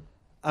you at all?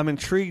 I'm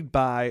intrigued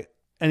by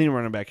any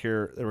running back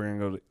here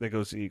that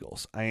goes to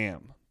Eagles. I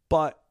am.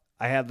 But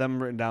I have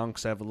them written down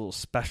because I have a little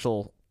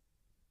special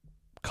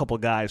couple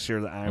guys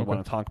here that I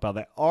want to talk about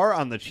that are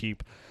on the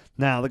cheap.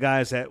 Now, the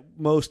guys that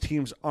most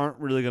teams aren't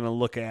really going to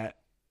look at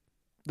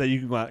that you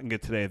can go out and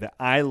get today that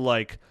I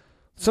like.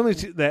 Some of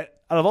these that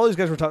out of all these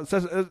guys we're talking,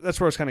 that's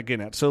where I was kind of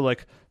getting at. So,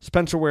 like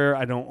Spencer Ware,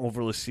 I don't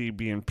overly see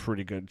being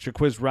pretty good.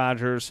 Jaquiz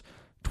Rodgers,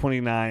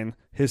 29,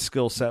 his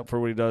skill set for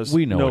what he does,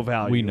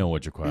 value. We know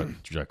what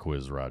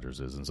Jaquiz Rodgers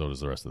is, and so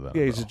does the rest of them.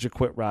 Yeah, he's a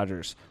Jaquit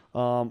Rodgers.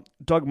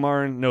 Doug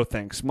Martin, no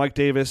thanks. Mike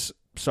Davis,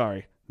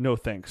 sorry, no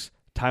thanks.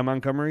 Ty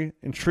Montgomery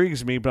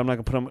intrigues me, but I'm not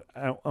going to put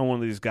him on one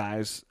of these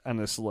guys on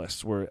this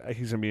list where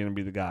he's going to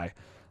be the guy.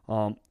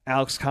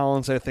 Alex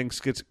Collins, I think,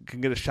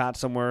 can get a shot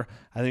somewhere.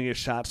 I think he gets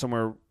shot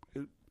somewhere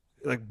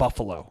like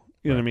Buffalo,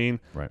 you know what I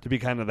mean? Right. To be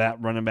kind of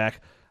that running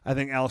back. I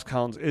think Alex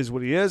Collins is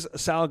what he is. A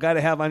solid guy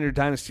to have on your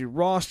dynasty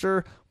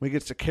roster. When he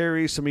gets to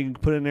carry, somebody you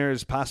can put in there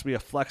as possibly a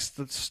flex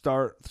to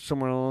start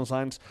somewhere along those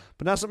lines.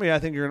 But not somebody I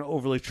think you're going to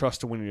overly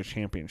trust to win your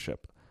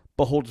championship,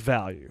 but holds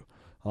value.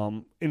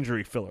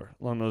 Injury filler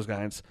along those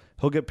guys.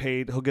 He'll get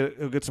paid. He'll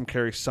get some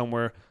carries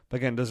somewhere. But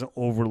again, doesn't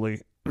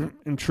overly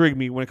intrigue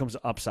me when it comes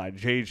to upside.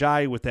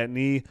 J.J. with that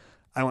knee,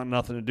 I want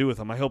nothing to do with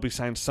him. I hope he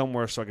signs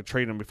somewhere so I can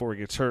trade him before he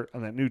gets hurt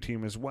on that new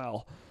team as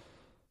well.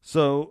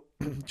 So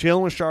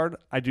Jalen Richard,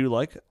 I do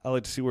like. I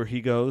like to see where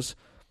he goes.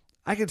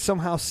 I could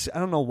somehow I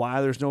don't know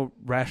why there's no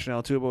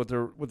rationale to it,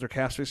 but with their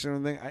cap space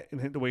and everything,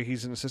 and the way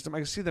he's in the system, I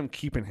can see them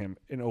keeping him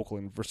in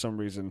Oakland for some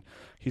reason.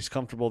 He's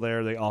comfortable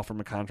there. They offer him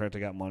a contract. They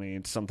got money.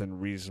 It's something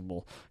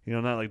reasonable.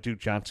 Not like Duke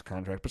Johnson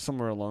contract, but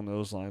somewhere along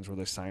those lines where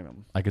they sign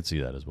him. I could see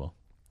that as well.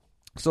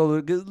 So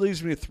it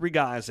leaves me with three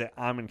guys that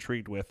I'm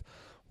intrigued with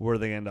where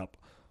they end up.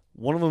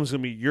 One of them is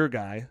going to be your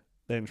guy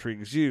that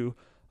intrigues you.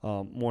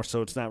 More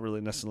so, it's not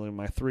really necessarily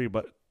my three,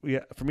 but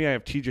for me, I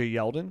have T.J.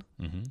 Yeldon,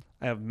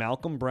 I have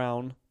Malcolm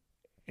Brown,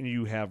 and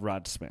you have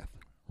Rod Smith.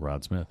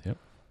 Rod Smith, yep.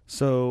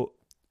 So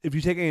if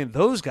you take any of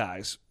those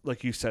guys,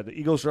 like you said, the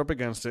Eagles are up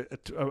against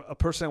it. A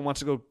person that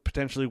wants to go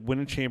potentially win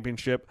a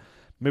championship,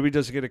 maybe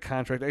doesn't get a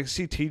contract. I can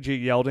see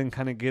T.J. Yeldon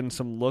kind of getting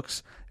some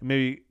looks and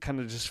maybe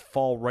kind of just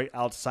fall right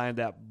outside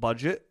that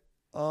budget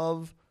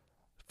of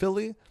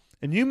Philly.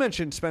 And you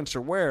mentioned Spencer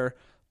Ware.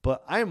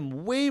 But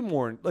I'm way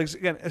more like,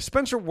 again, if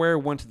Spencer Ware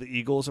went to the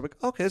Eagles, I'm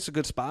like, okay, it's a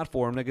good spot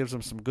for him. That gives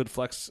him some good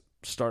flex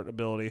start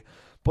ability.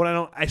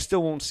 But I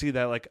still won't see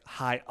that like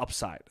high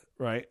upside,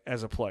 right,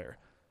 as a player.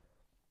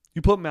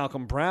 You put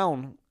Malcolm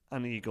Brown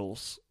on the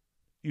Eagles,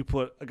 you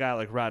put a guy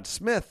like Rod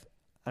Smith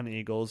on the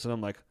Eagles, and I'm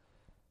like,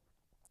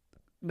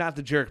 not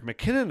the Jerick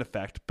McKinnon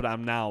effect, but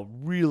I'm now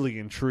really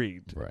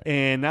intrigued. Right.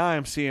 And now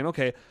I'm seeing,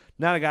 okay,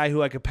 not a guy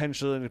who I could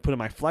potentially put in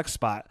my flex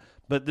spot,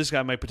 but this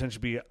guy might potentially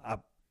be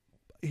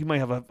he might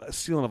have a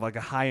ceiling of like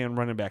a high-end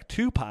running back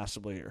too,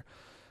 possibly here.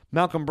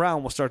 Malcolm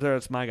Brown will start there.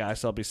 That's my guy,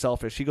 so I'll be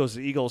selfish. He goes to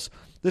the Eagles.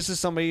 This is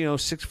somebody,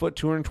 6 foot,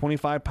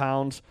 225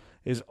 pounds,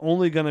 is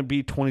only going to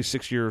be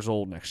 26 years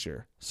old next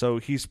year. So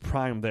he's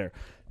prime there.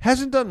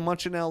 Hasn't done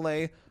much in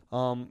L.A.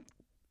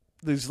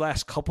 These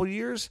last couple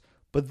years,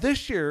 but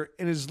this year,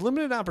 in his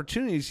limited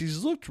opportunities,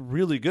 he's looked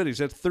really good. He's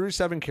had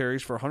 37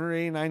 carries for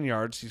 189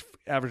 yards. He's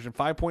averaging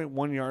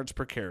 5.1 yards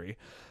per carry.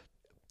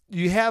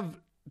 You have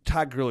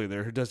Todd Gurley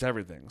there who does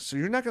everything. So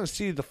you're not going to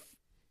see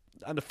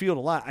on the field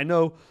a lot. I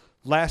know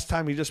last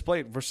time he just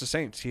played versus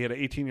Saints, he had an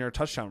 18-yard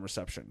touchdown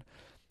reception.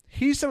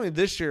 he's somebody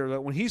this year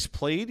that when he's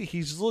played,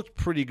 he's looked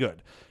pretty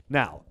good.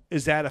 Now,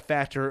 is that a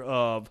factor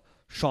of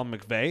Sean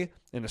McVay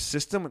and a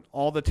system and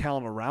all the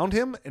talent around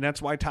him? And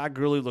that's why Todd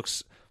Gurley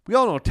looks – we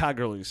all know Todd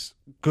Gurley's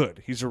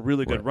good. He's a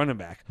really good running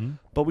back. Hmm.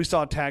 But we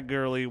saw Todd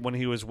Gurley when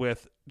he was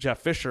with Jeff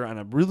Fisher on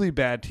a really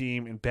bad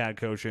team and bad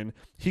coaching.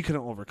 He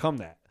couldn't overcome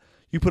that.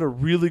 You put a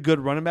really good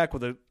running back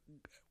with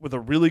a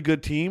really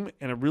good team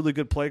and a really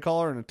good play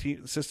caller and a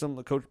team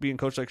system, being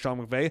coached like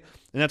Sean McVay,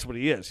 and that's what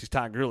he is. He's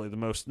Todd Gurley, the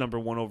most number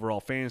one overall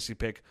fantasy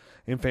pick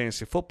in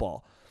fantasy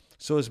football.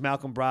 So does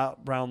Malcolm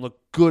Brown look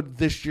good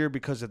this year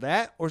because of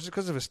that, or is it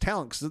because of his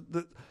talent? Because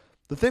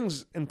the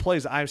things and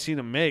plays I've seen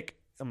him make,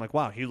 I'm like,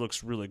 wow, he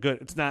looks really good.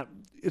 It's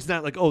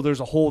not like, oh, there's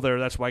a hole there,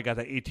 that's why I got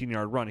that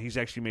 18-yard run. He's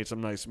actually made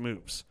some nice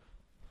moves.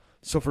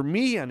 So for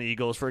me on the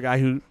Eagles, for a guy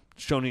who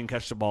shown he can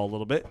catch the ball a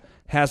little bit,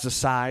 has the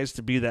size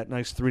to be that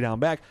nice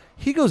 3-down back,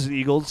 he goes to the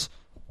Eagles.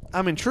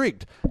 I'm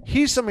intrigued.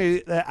 He's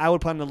somebody that I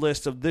would put on the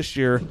list of this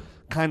year,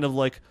 kind of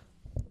like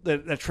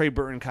that Trey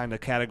Burton kind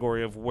of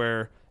category of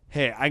where,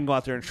 hey, I can go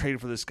out there and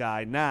trade for this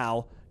guy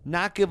now,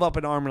 not give up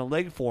an arm and a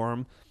leg for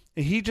him,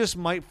 and he just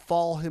might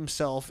fall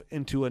himself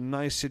into a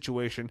nice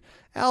situation,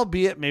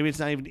 albeit maybe it's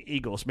not even the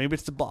Eagles. Maybe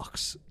it's the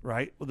Bucs,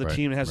 right? Well, the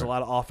team that has a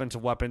lot of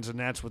offensive weapons, and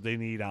that's what they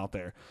need out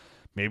there.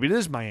 Maybe it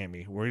is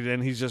Miami, where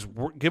then he's just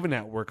given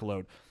that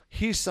workload.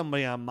 He's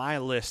somebody on my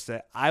list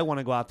that I want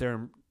to go out there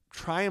and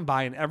try and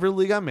buy in every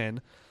league I'm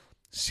in,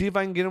 see if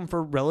I can get him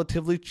for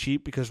relatively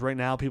cheap, because right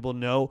now people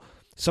know,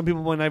 some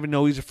people might not even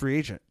know he's a free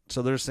agent.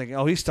 So they're just thinking,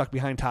 oh, he's stuck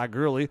behind Todd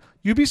Gurley.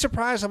 You'd be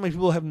surprised how many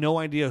people have no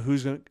idea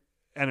who's going to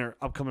enter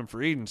upcoming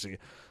free agency.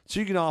 So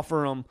you can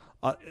offer them,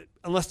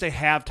 unless they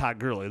have Todd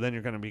Gurley, then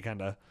you're going to be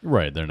kind of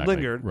right. They're not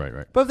lingered.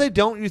 Right. But if they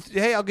don't,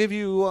 hey, I'll give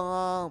you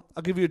a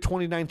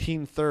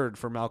 2019 third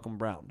for Malcolm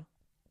Brown.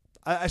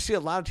 I see a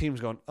lot of teams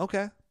going,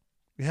 okay,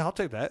 yeah, I'll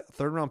take that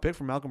third-round pick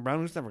for Malcolm Brown,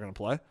 who's never going to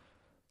play.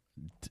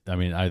 I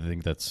mean, I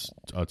think that's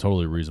a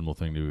totally reasonable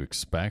thing to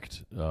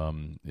expect.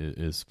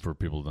 Is for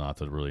people not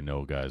to really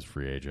know guys'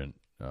 free agent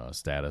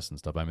status and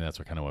stuff. I mean, that's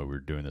kind of why we're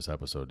doing this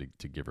episode,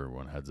 to give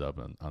everyone a heads up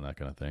on that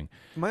kind of thing.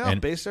 Am I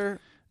off base there?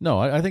 No,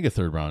 I think a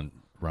third round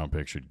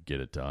pick should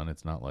get it done.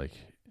 It's not like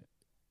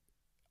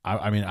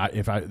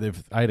if I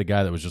had a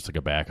guy that was just like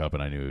a backup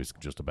and I knew he was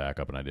just a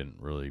backup and I didn't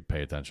really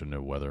pay attention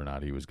to whether or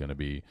not he was going to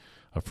be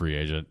a free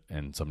agent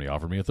and somebody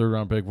offered me a third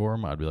round pick for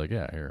him, I'd be like,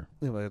 yeah, here.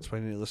 Yeah, well, that's why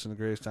you need to listen to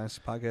the greatest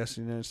dynasty podcast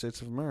in the United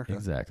States of America.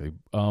 Exactly.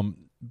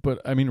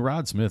 But I mean,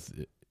 Rod Smith,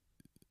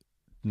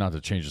 not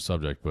to change the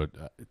subject, but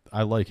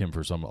I like him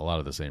for a lot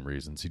of the same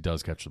reasons. He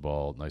does catch the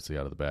ball nicely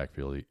out of the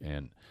backfield,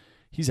 and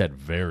he's had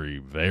very,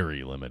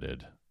 very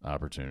limited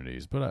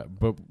opportunities. But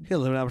he had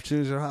limited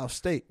opportunities at Ohio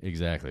State.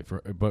 Exactly.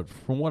 But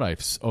from what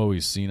I've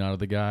always seen out of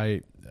the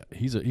guy,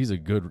 he's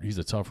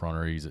a tough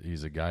runner.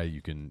 He's a guy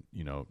you can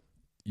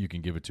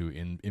give it to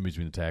in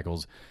between the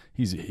tackles.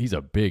 He's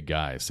a big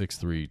guy,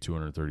 6'3",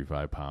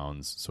 235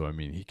 pounds. So I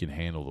mean, he can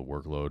handle the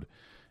workload,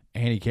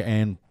 and he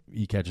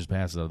catches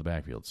passes out of the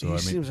backfield. So he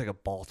seems like a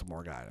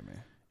Baltimore guy to me.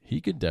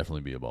 He could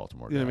definitely be a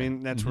Baltimore guy. You know what I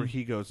mean? That's where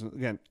he goes. And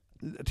again,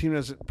 a team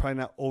that's probably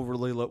not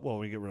overly low. Well,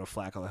 we get rid of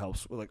Flacco, that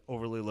helps. With like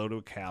overly low to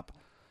a cap.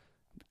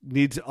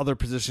 Needs other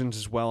positions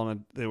as well,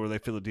 and where they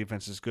feel the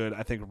defense is good.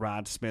 I think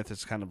Rod Smith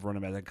is kind of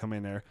running back that come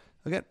in there.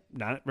 Again,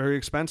 not very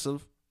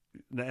expensive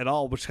at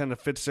all, which kind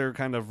of fits their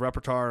kind of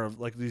repertoire of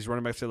like these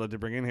running backs they like to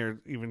bring in here,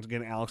 even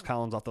getting Alex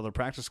Collins off the other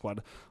practice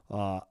squad.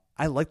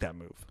 I like that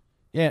move.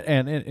 Yeah,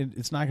 and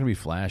it's not going to be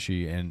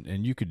flashy,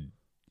 and you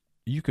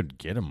could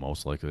get him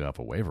most likely off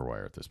a waiver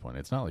wire at this point.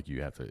 It's not like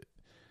you have to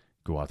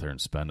go out there and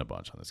spend a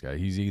bunch on this guy.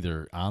 He's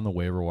either on the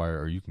waiver wire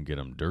or you can get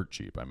him dirt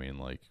cheap. I mean,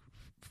 like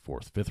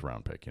fourth, fifth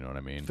round pick. You know what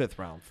I mean? Fifth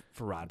round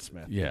for Rod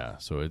Smith. Yeah,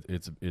 so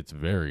it's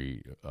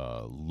very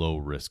low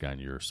risk on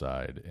your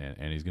side,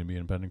 and he's going to be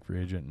an impending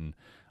free agent, and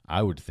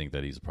I would think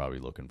that he's probably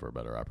looking for a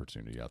better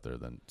opportunity out there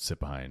than sit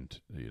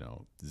behind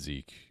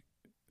Zeke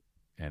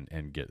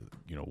and get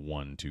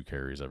 1-2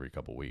 carries every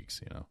couple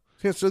weeks.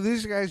 Yeah, so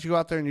these guys you go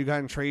out there and you got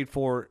in trade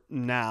for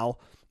now,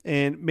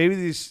 and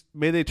maybe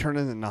they turn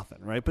into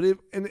nothing, right? But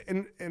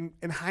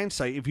in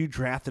hindsight, if you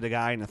drafted a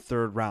guy in the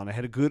third round, I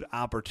had a good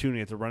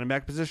opportunity at the running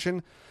back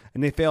position,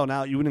 and they failed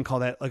out, you wouldn't call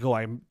that like, oh,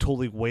 I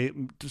totally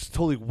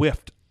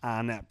whiffed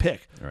on that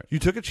pick. Right. You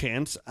took a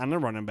chance on the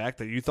running back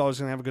that you thought was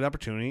going to have a good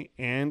opportunity,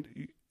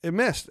 and it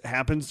missed. It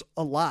happens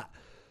a lot.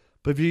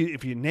 But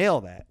if you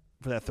nail that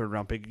for that third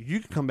round pick, you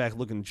could come back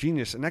looking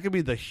genius, and that could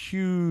be the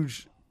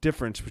huge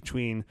difference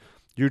between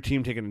your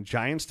team taking a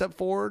giant step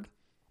forward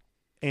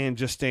and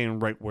just staying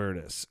right where it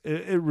is.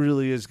 It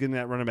really is getting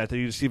that running back that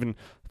you just even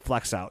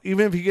flex out.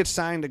 Even if you get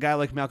signed a guy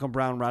like Malcolm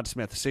Brown, Rod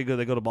Smith, say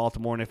they go to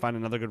Baltimore and they find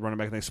another good running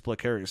back and they split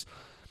carries.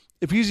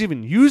 If he's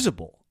even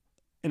usable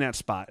in that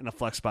spot, in a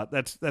flex spot,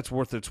 that's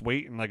worth its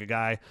weight. And like a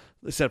guy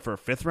said for a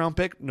fifth round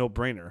pick, no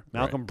brainer.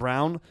 Malcolm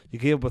Brown, you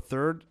gave up a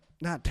third,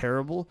 not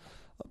terrible.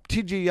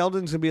 TJ Yeldon's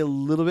going to be a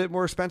little bit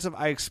more expensive.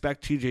 I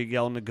expect TJ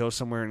Yeldon to go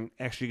somewhere and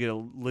actually get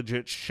a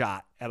legit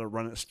shot at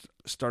a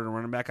starting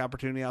running back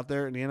opportunity out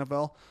there in the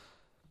NFL.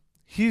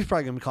 he's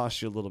probably going to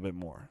cost you a little bit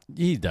more.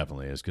 He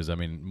definitely is, because, I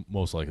mean,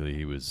 most likely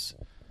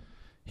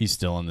he's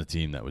still on the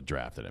team that would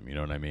drafted him, you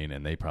know what I mean?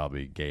 And they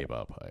probably gave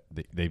up.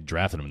 They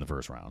drafted him in the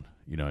first round.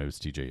 You know, it was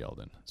TJ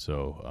Yeldon.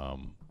 So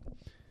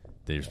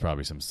there's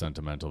probably some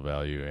sentimental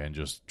value and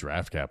just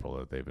draft capital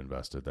that they've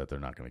invested that they're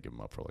not going to give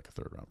him up for like a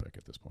third-round pick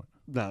at this point.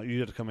 No, you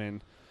have to come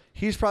in.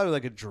 He's probably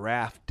like a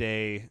draft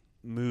day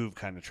move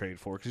kind of trade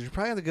for, because you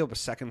probably have to give up a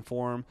second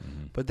for him.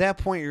 Mm-hmm. But at that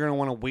point, you're going to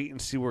want to wait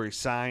and see where he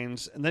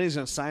signs, and then he's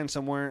going to sign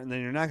somewhere, and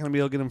then you're not going to be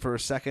able to get him for a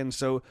second.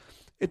 So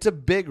it's a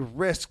big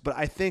risk, but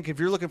I think if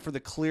you're looking for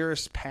the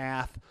clearest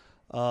path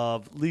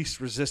of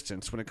least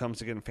resistance when it comes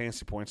to getting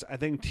fantasy points, I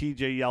think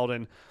TJ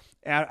Yeldon,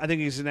 I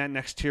think he's in that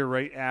next tier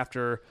right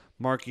after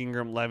Mark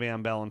Ingram,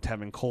 Le'Veon Bell, and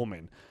Tevin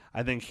Coleman.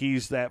 I think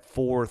he's that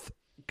fourth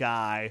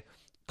guy,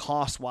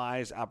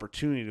 cost-wise,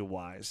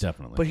 opportunity-wise.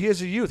 Definitely. But he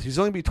is a youth. He's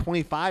only going to be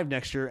 25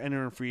 next year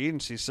entering free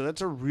agency, so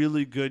that's a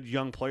really good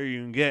young player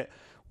you can get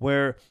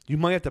where you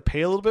might have to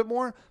pay a little bit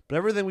more, but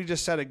everything we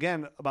just said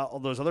again about all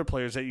those other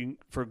players that you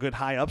for a good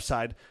high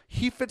upside,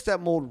 he fits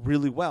that mold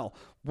really well.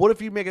 What if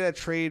you make that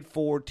trade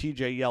for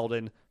TJ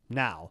Yeldon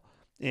now?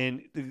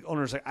 And the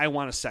owner's like, I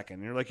want a second.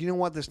 And you're like, you know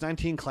what? This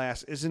 19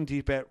 class isn't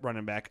deep at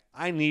running back.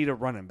 I need a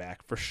running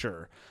back for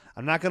sure.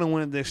 I'm not going to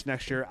win this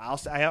next year. I'm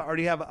going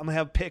to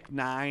have pick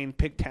 9,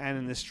 pick 10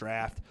 in this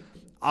draft.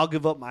 I'll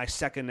give up my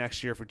second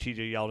next year for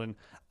TJ Yeldon.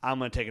 I'm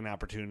going to take an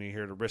opportunity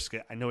here to risk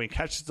it. I know he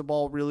catches the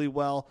ball really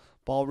well.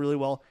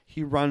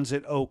 He runs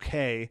it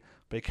okay,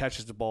 but he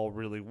catches the ball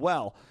really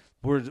well.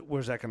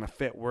 Where's that going to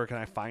fit? Where can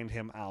I find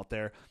him out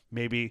there?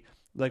 Maybe,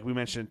 like we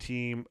mentioned, a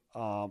team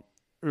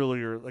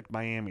earlier, like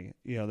Miami,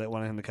 that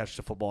wanted him to catch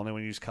the football, and they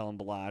want to use Kellen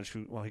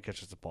Balaj, he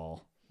catches the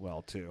ball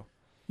well too.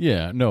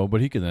 Yeah, no,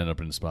 but he could end up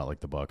in a spot like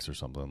the Bucs or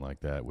something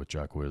like that with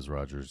Jacquizz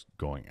Rodgers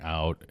going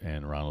out,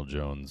 and Ronald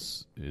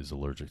Jones is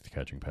allergic to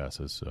catching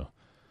passes. So,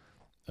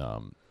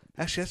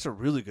 actually, that's a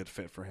really good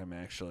fit for him.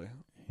 Actually,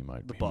 he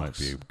might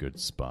be a good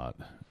spot,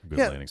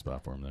 landing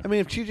spot for him there. I mean,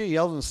 if TJ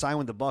Yeldon signed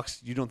with the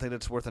Bucs, you don't think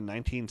that's worth a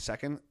 19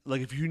 second?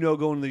 Like, if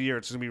going into the year,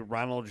 it's going to be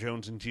Ronald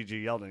Jones and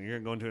TJ Yeldon, you're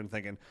going to go into it and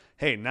thinking,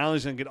 hey, now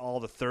he's going to get all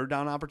the third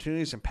down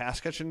opportunities and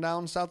pass catching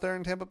downs out there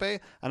in Tampa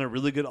Bay on a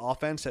really good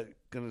offense that's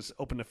going to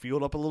open the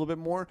field up a little bit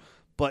more.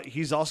 But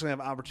he's also going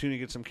to have opportunity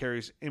to get some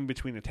carries in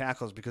between the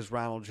tackles because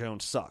Ronald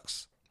Jones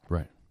sucks.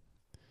 Right.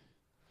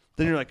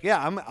 Then you're like,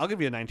 yeah, I'll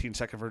give you a 19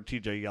 second for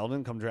TJ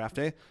Yeldon come draft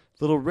day.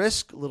 Little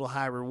risk, little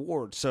high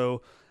reward.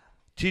 So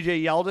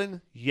TJ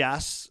Yeldon,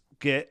 yes,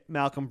 get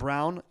Malcolm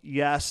Brown.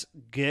 Yes,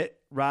 get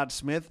Rod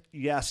Smith.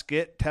 Yes,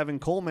 get Tevin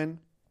Coleman.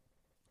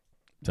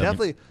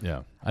 Definitely.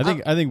 Yeah. I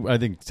think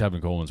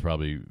Tevin Coleman's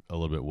probably a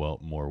little bit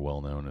more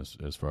well known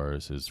as far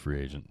as his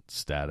free agent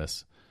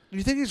status. Do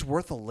you think he's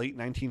worth a late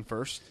 19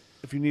 first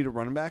if you need a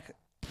running back?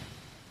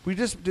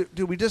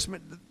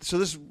 So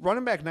this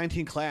running back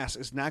 19 class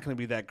is not going to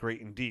be that great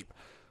and deep.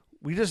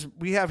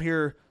 We have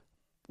here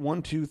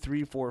 1, 2,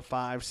 3, 4,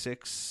 5,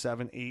 6,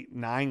 7, 8,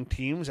 9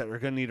 teams that are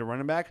going to need a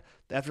running back.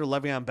 After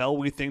Le'Veon Bell,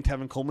 we think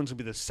Tevin Coleman's going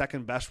to be the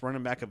second best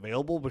running back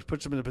available, which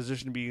puts him in a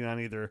position to be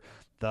on either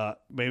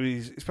maybe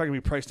he's probably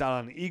going to be priced out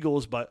on the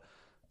Eagles, but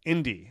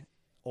Indy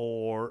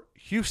or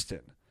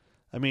Houston.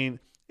 I mean,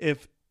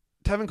 if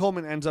Tevin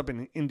Coleman ends up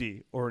in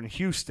Indy or in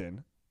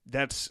Houston,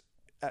 that's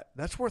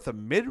worth a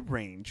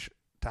mid-range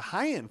to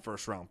high-end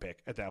first-round pick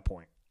at that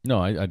point. No,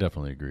 I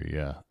definitely agree.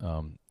 Yeah,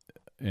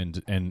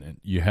 and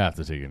you have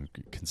to take into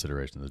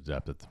consideration the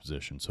depth at the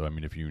position. So I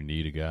mean, if you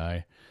need a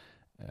guy,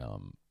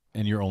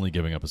 and you're only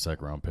giving up a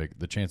second-round pick,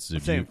 the chances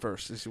of you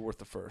first, is he worth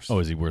the first? Oh,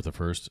 is he worth the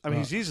first? I mean,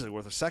 he's easily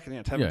worth a second.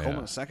 Yeah, Tevin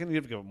Coleman a second. You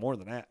have to give him more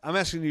than that. I'm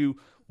asking you,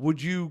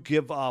 would you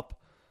give up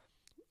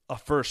a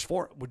first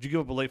for it? Would you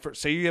give up a late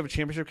first? Say you have a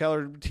championship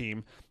caliber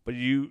team, but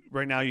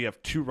right now you have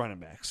 2 running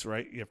backs,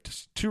 right? You have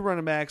 2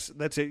 running backs.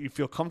 That's it. You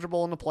feel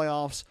comfortable in the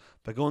playoffs,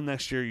 but going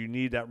next year, you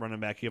need that running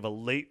back. You have a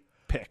late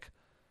pick,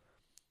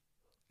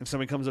 and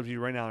somebody comes up to you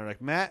right now and they're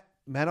like,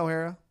 Matt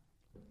O'Hara,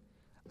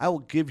 I will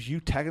give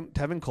you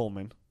Tevin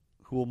Coleman,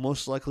 who will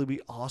most likely be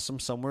awesome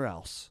somewhere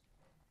else,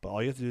 but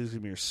all you have to do is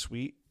give me your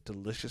sweet,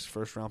 delicious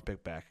first-round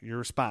pick back. Your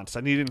response.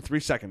 I need it in 3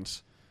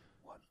 seconds.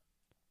 1,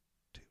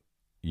 2.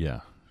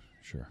 Yeah.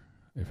 Sure.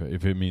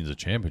 If it means a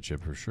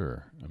championship, for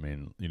sure. I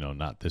mean,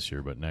 not this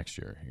year, but next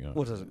year.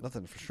 What does it?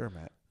 Nothing for sure,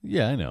 Matt.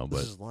 Yeah, I know,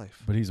 this is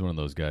life. But he's one of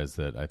those guys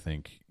that I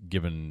think,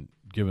 given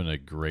a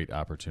great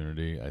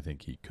opportunity, I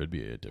think he could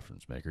be a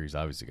difference maker. He's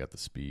obviously got the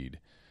speed.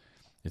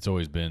 It's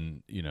always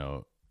been,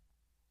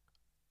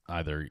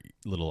 either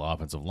little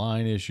offensive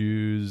line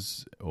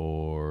issues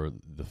or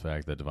the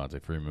fact that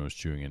Devontae Freeman was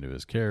chewing into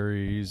his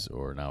carries,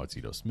 or now it's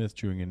Ito Smith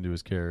chewing into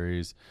his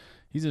carries.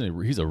 He's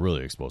a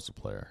really explosive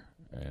player,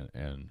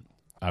 and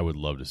I would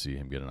love to see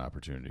him get an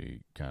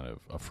opportunity, kind of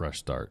a fresh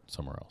start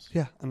somewhere else.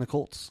 Yeah, and the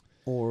Colts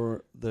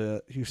or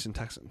the Houston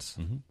Texans.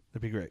 Mm-hmm.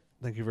 That'd be great.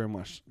 Thank you very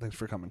much. Thanks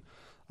for coming.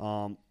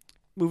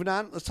 Moving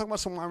on, let's talk about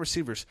some wide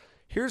receivers.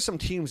 Here's some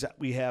teams that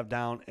we have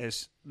down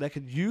as that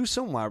could use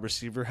some wide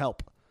receiver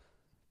help.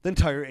 The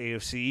entire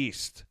AFC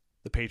East.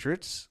 The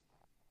Patriots,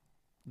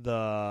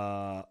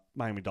 the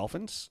Miami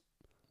Dolphins,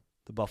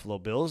 The Buffalo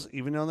Bills,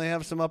 even though they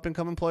have some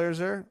up-and-coming players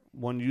there,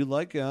 one you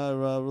like,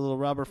 little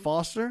Robert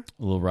Foster.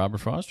 A little Robert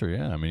Foster,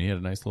 yeah. I mean, he had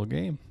a nice little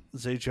game.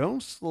 Zay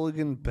Jones, slowly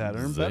getting better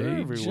and better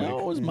every week. Zay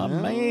Jones, my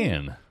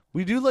man.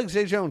 We do like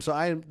Zay Jones,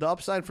 so the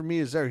upside for me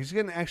is there. He's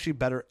getting actually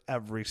better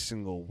every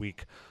single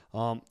week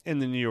in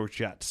the New York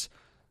Jets.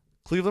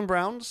 Cleveland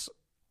Browns,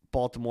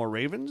 Baltimore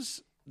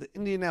Ravens, the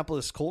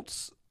Indianapolis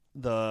Colts,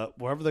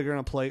 wherever they're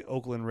going to play,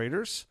 Oakland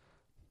Raiders,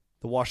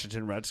 the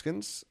Washington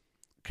Redskins,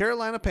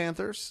 Carolina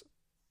Panthers.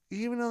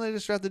 Even though they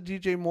just drafted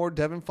DJ Moore,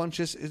 Devin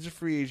Funchess is a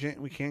free agent,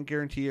 and we can't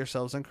guarantee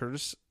ourselves on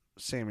Curtis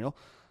Samuel.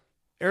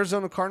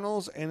 Arizona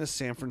Cardinals and the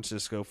San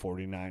Francisco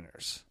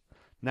 49ers.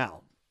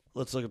 Now,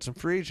 let's look at some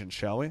free agents,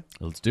 shall we?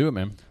 Let's do it,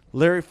 man.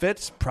 Larry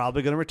Fitz,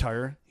 probably going to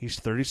retire. He's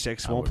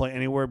 36, won't play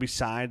anywhere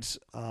besides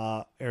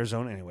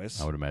Arizona anyways.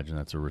 I would imagine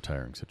that's a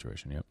retiring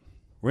situation, yep.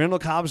 Randall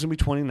Cobb's going to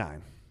be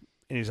 29,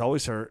 and he's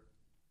always hurt.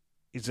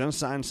 He's going to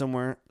sign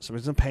somewhere.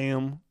 Somebody's going to pay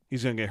him.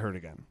 He's going to get hurt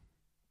again.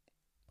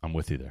 I'm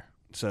with you there.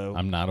 So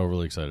I'm not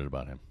overly excited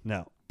about him.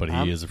 No. But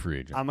he is a free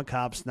agent. I'm a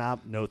Cobb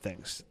snob. No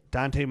thanks.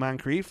 Dante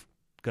Moncrief,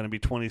 going to be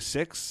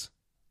 26.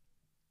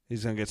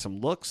 He's going to get some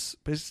looks,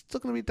 but he's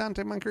still going to be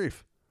Dante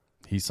Moncrief.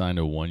 He signed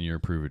a 1-year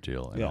prove-it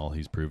deal, and all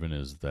he's proven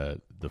is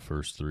that the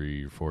first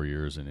 3 or 4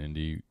 years in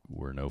Indy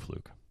were no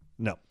fluke.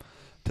 No.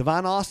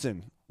 Tavon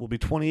Austin will be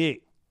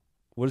 28.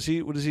 What does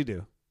he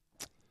do?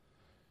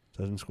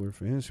 Doesn't score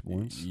fantasy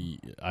points.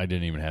 I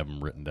didn't even have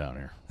him written down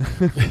here.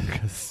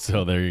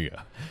 So there you go.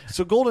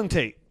 So Golden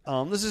Tate.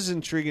 This is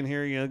intriguing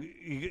here. You know,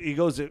 he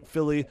goes at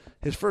Philly.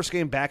 His first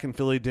game back in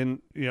Philly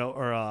didn't,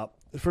 the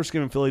first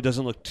game in Philly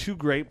doesn't look too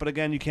great, but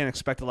again, you can't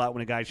expect a lot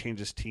when a guy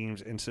changes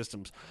teams and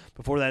systems.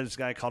 Before that, this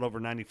guy caught over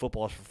 90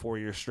 footballs for 4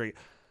 years straight.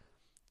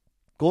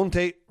 Golden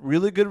Tate,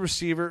 really good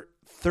receiver,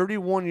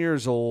 31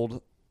 years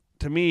old.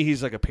 To me,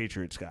 he's like a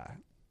Patriots guy.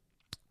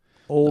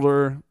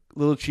 Older, a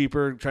little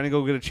cheaper, trying to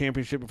go get a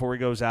championship before he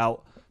goes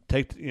out.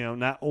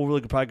 Not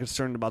overly probably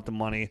concerned about the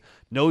money.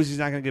 Knows he's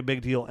not going to get a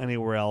big deal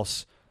anywhere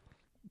else.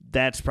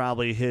 That's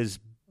probably his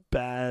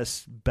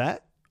best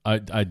bet. I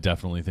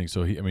definitely think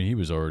so. He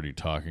was already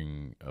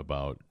talking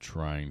about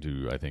trying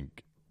to, I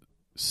think,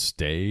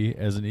 stay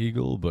as an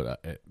Eagle,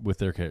 but with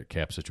their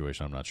cap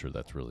situation, I'm not sure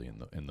that's really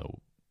in the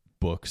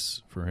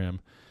books for him.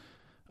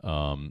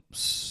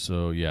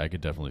 So yeah, I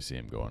could definitely see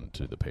him going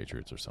to the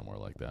Patriots or somewhere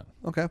like that.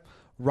 Okay,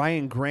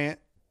 Ryan Grant,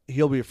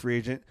 he'll be a free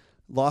agent.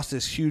 Lost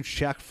this huge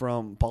check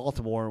from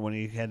Baltimore when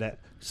he had that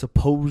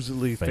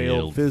supposedly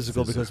failed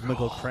physical because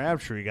Michael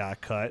Crabtree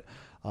got cut.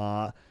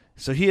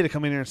 So he had to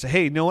come in here and say,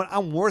 hey, you know what?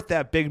 I'm worth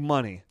that big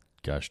money.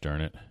 Gosh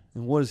darn it.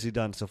 And what has he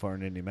done so far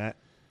in Indy, Matt?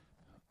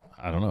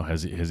 I don't know.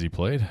 Has he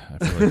played?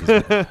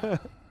 I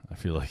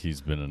feel like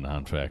he's been a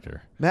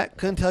non-factor. Matt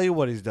couldn't tell you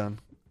what he's done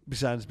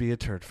besides be a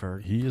turd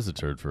ferg. He is a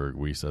turd ferg.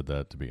 We said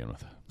that to begin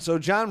with. So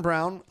John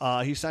Brown,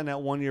 he signed that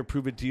 1-year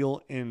prove-it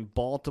deal in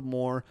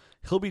Baltimore.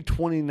 He'll be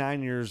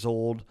 29 years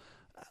old.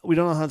 We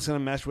don't know how it's going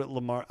to mesh with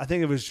Lamar. I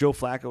think if it was Joe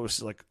Flacco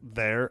was like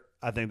there,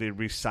 I think they'd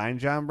re-sign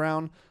John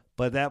Brown.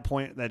 But at that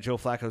point, that Joe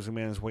Flacco was going to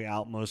be on his way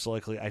out most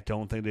likely. I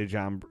don't think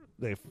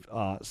they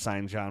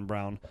signed John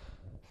Brown.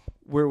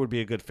 Where would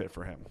be a good fit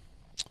for him?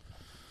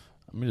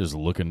 I'm just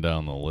looking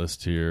down the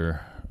list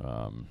here.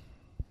 Man,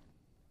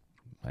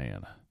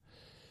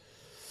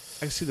 I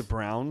can see the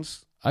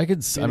Browns. I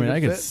could see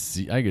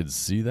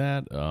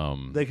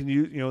that. They can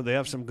use, they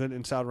have some good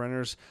inside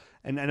runners.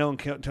 And I know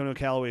Antonio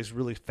Callaway is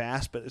really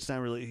fast, but it's not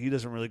really. He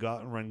doesn't really go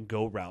out and run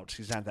go routes.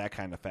 He's not that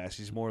kind of fast.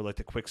 He's more like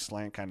the quick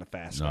slant kind of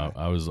fast. No,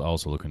 I was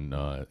also looking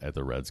at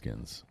the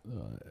Redskins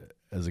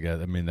as a guy.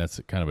 I mean,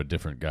 that's kind of a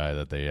different guy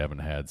that they haven't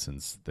had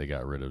since they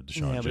got rid of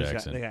Deshaun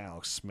Jackson. They got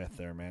Alex Smith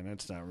there, man.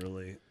 It's not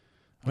really.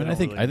 I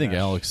think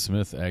Alex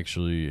Smith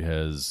actually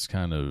has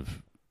kind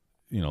of,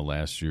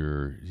 last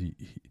year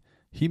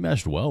he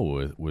meshed well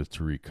with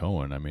Tariq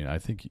Cohen. Not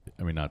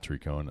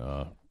Tariq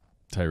Cohen,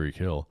 Tyreek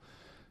Hill.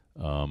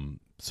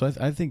 So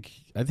I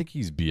think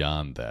he's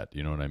beyond that.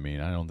 You know what I mean?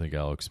 I don't think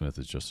Alex Smith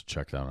is just a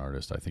check down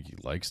artist. I think he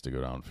likes to go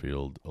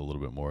downfield a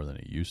little bit more than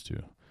he used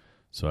to.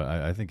 So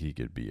I think he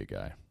could be a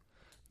guy.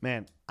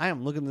 Man, I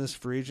am looking at this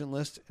free agent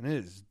list, and it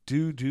is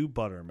do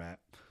butter, Matt.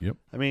 Yep.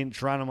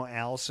 Geronimo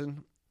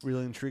Allison,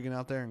 really intriguing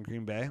out there in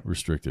Green Bay.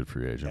 Restricted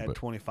free agent. At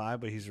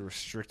 25, but he's a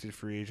restricted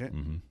free agent.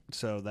 Mm-hmm.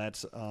 So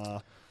that's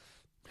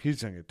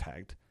he's going to get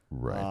tagged.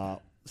 Right.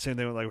 Same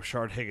thing with like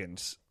Rashard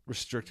Higgins.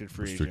 Restricted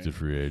free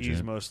agent.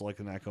 He's most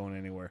likely not going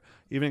anywhere.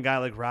 Even a guy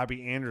like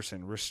Robbie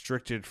Anderson,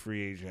 restricted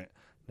free agent,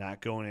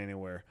 not going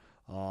anywhere.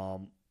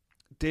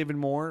 David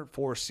Moore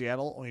for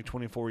Seattle, only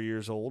 24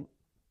 years old,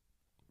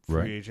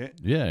 free agent.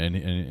 Yeah, and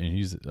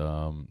he's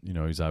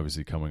he's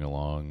obviously coming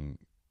along,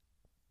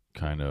 he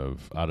kind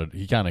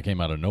of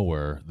came out of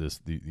nowhere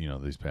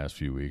these past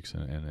few weeks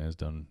and has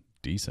done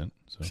decent.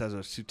 So. Just has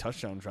those 2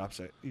 touchdown drops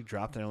that he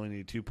dropped and only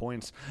needed 2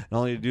 points. And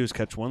all he had to do is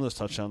catch one of those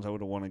touchdowns. I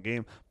would have won a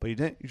game. But he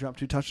didn't. You dropped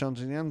 2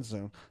 touchdowns in the end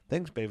zone.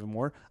 Thanks, David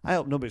Moore. I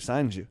hope nobody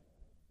signs you.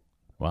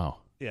 Wow.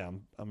 Yeah,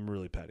 I'm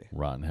really petty.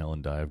 Rotten hell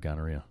and die of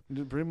gonorrhea.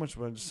 Pretty much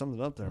summed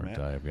it up there, man.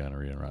 Die of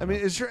gonorrhea and rotten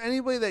is there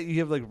anybody that you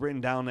have like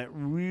written down that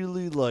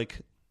really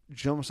like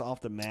jumps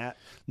off the mat.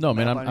 No,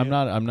 man,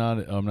 I'm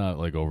not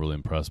like overly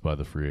impressed by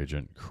the free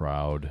agent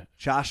crowd.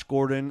 Josh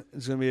Gordon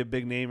is going to be a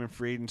big name in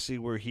free agency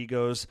where he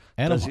goes.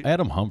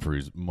 Adam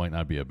Humphries might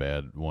not be a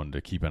bad one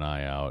to keep an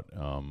eye out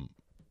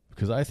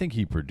because I think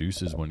he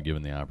produces when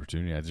given the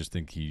opportunity. I just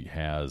think he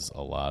has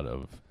a lot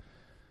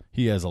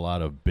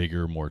of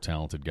bigger, more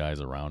talented guys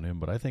around him.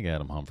 But I think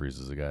Adam Humphries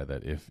is a guy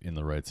that, if in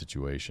the right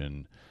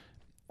situation,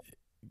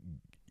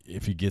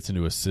 if he gets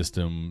into a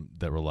system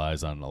that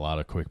relies on a lot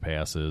of quick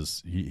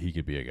passes, he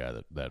could be a guy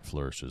that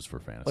flourishes for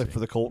fantasy. Like for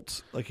the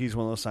Colts. Like he's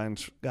one of those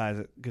signs guys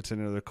that gets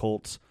into the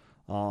Colts.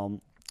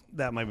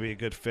 That might be a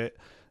good fit.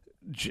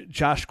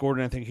 Josh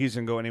Gordon, I think he's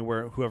going to go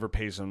anywhere, whoever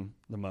pays him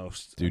the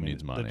most.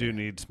 Needs money. The dude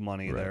needs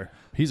money there.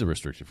 He's a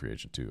restricted free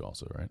agent too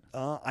also, right?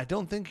 I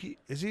don't think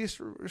is he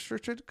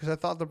restricted? Because I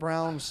thought the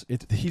Browns...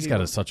 He's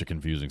got such a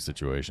confusing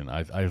situation.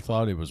 I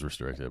thought he was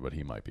restricted, but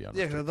he might be unrestricted.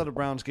 Yeah, because I thought the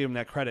Browns gave him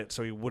that credit,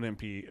 so he wouldn't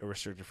be a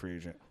restricted free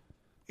agent.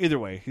 Either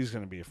way, he's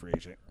going to be a free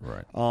agent.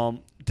 Right.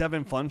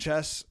 Devin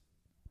Funchess,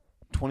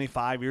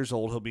 25 years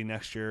old, he'll be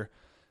next year.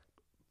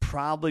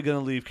 Probably going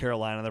to leave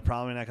Carolina. They're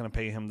probably not going to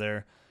pay him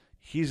there.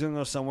 He's going to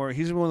go somewhere.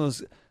 He's one of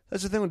those.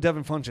 That's the thing with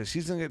Devin Funchess.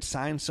 He's going to get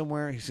signed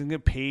somewhere. He's going to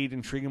get paid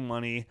intriguing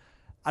money.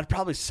 I'd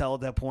probably sell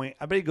at that point.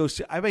 I bet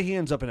he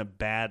ends up in a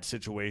bad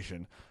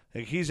situation.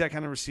 Like he's that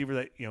kind of receiver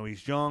that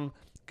he's young,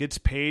 gets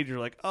paid.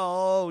 You're like,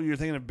 oh, you're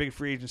thinking of big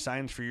free agent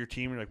signings for your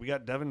team. You're like, we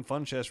got Devin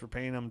Funchess. We're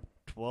paying him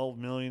 $12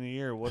 million a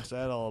year. What's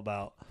that all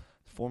about?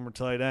 Former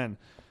tight end,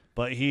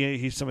 but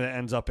he's somebody that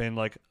ends up in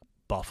like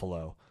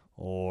Buffalo,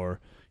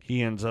 or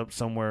he ends up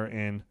somewhere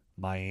in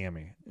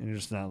Miami, and you're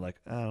just not like,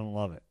 I don't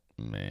love it.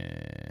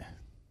 Meh.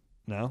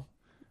 No,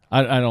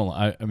 I don't.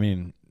 I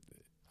mean,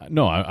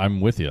 no. I'm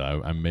with you.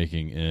 I'm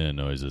making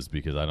noises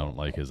because I don't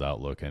like his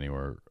outlook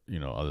anywhere,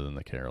 other than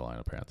the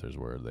Carolina Panthers,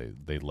 where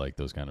they like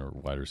those kind of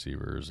wide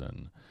receivers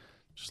and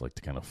just like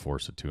to kind of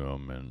force it to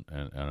him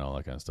and all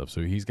that kind of stuff.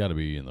 So he's got to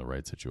be in the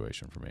right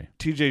situation for me.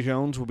 TJ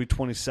Jones will be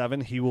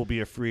 27. He will be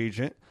a free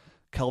agent.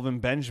 Kelvin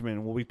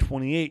Benjamin will be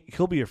 28.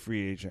 He'll be a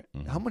free agent.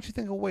 Mm-hmm. How much do you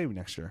think he'll weigh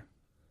next year?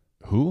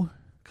 Who?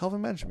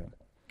 Calvin Benjamin.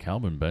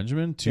 Calvin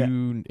Benjamin,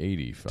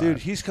 285. Dude,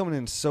 he's coming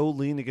in so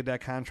lean to get that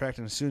contract,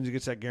 and as soon as he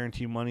gets that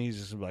guaranteed money, he's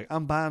just like,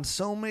 I'm buying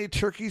so many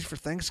turkeys for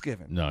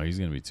Thanksgiving. No, he's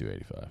going to be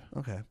 285.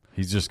 Okay.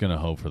 He's just going to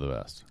hope for the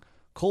best.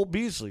 Cole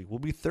Beasley will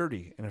be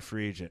 30 and a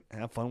free agent.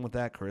 Have fun with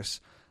that, Chris.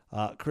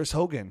 Chris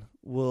Hogan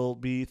will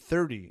be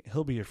 30.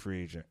 He'll be a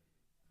free agent.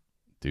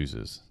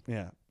 Deuces.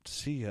 Yeah.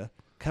 See ya.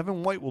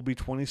 Kevin White will be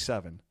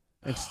 27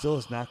 and still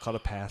has not caught a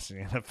pass in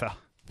the NFL.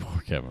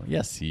 Poor Kevin.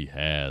 Yes, he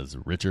has.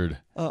 Richard.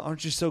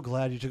 Aren't you so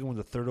glad you took him with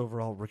the third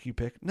overall rookie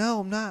pick? No,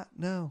 I'm not.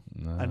 No.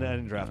 I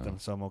didn't draft him,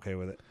 so I'm okay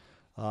with it.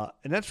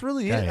 And that's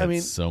really it. I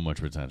mean, so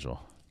much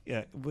potential.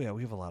 Yeah, we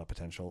have a lot of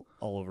potential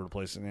all over the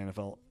place in the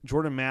NFL.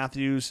 Jordan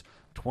Matthews,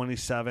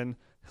 27.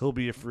 He'll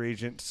be a free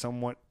agent.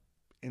 Somewhat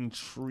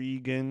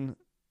intriguing.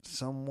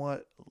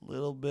 Somewhat a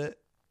little bit.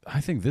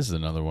 I think this is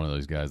another one of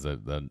those guys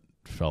that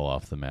fell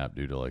off the map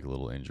due to like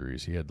little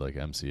injuries. He had like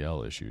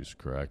MCL issues,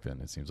 correct?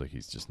 And it seems like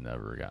he's just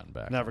never gotten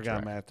back. Never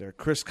gotten back there.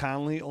 Chris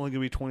Conley, only going to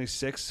be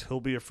 26. He'll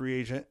be a free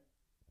agent.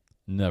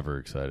 Never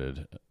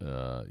excited.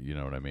 You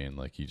know what I mean?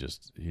 Like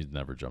he's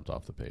never jumped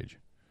off the page.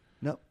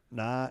 Nope,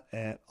 not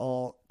at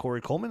all.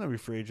 Corey Coleman will be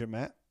free agent,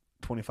 Matt.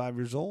 25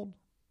 years old.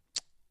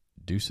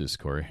 Deuces,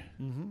 Corey.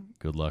 Mm-hmm.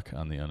 Good luck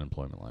on the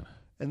unemployment line.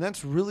 And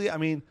that's really, I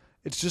mean,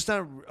 it's just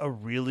not a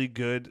really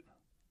good.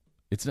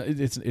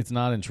 It's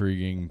not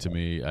intriguing to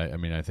me. I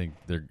mean, I think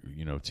they're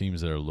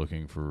teams that are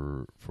looking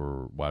for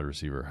wide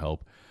receiver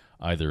help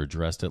either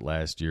addressed it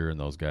last year and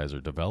those guys are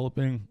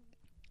developing,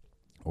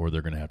 or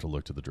they're going to have to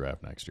look to the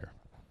draft next year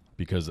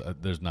because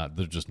there's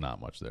just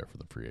not much there for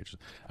the free agents.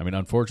 I mean,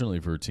 unfortunately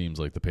for teams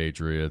like the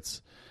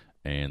Patriots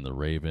and the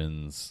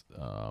Ravens,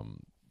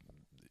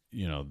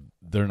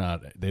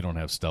 they don't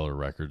have stellar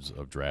records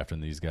of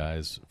drafting these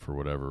guys for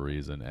whatever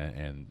reason,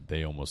 and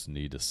they almost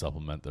need to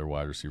supplement their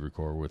wide receiver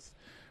core with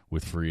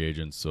free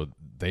agents, so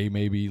they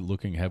may be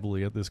looking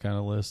heavily at this kind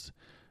of list.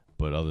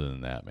 But other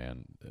than that,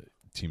 man,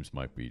 teams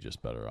might be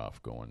just better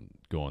off going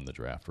the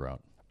draft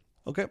route.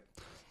 Okay.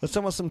 Let's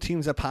talk about some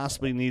teams that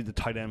possibly need the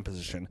tight end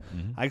position.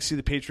 Mm-hmm. I can see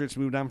the Patriots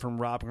moved on from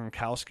Rob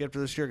Gronkowski after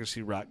this year. I can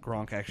see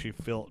Gronk actually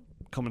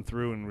coming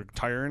through and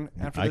retiring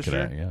after this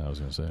year. Yeah, I was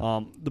going to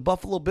say. The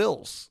Buffalo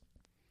Bills,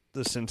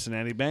 the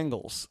Cincinnati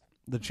Bengals,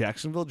 the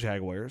Jacksonville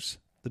Jaguars,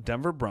 the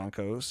Denver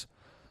Broncos,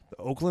 the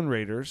Oakland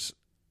Raiders,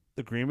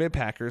 the Green Bay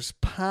Packers.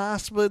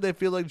 Possibly they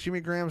feel like Jimmy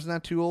Graham's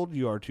not too old.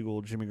 You are too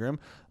old, Jimmy Graham.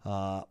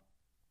 The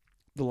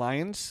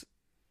Lions,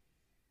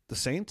 the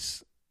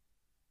Saints,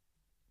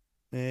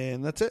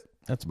 and that's it.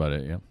 That's about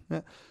it,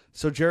 yeah.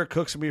 So Jared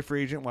Cook's going to be a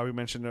free agent. Why we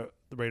mentioned the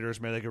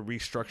Raiders, maybe they could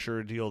restructure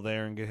a deal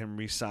there and get him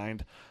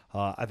re-signed.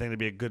 I think it'd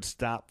be a good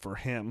stop for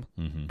him,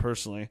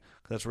 personally.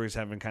 That's where he's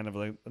having kind of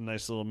like a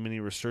nice little mini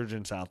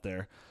resurgence out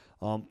there.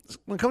 When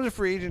it comes to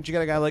free agents, you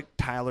got a guy like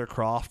Tyler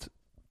Kroft.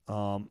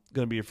 going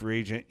to be a free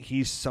agent.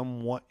 He's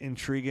somewhat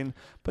intriguing.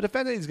 But the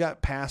fact that he's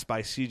got passed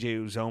by C.J.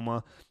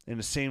 Uzomah in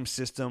the same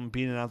system,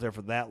 being out there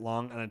for that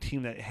long on a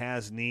team that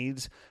has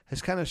needs,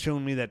 has kind of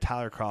shown me that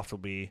Tyler Kroft will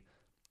be.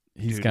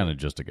 He's kind of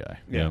just a guy.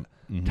 Yeah.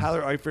 Mm-hmm.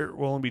 Tyler Eifert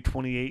will only be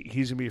 28.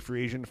 He's going to be a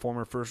free agent,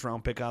 former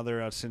first-round pick out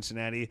there out of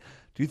Cincinnati.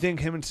 Do you think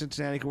him and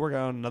Cincinnati could work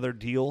out another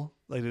deal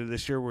later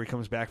this year where he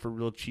comes back for a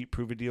real cheap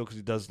prove-it deal because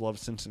he does love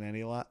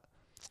Cincinnati a lot?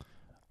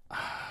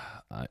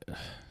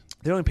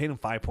 They only paid him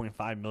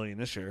 $5.5 million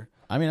this year.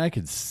 I mean, I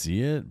could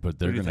see it, but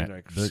they're going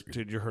to.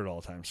 Dude, you're hurt all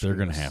the time. They're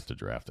going to have to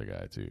draft a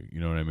guy too. You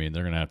know what I mean?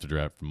 They're going to have to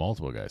draft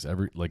multiple guys.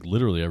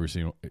 Literally every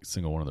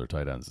single one of their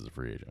tight ends is a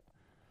free agent.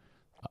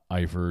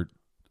 Eifert,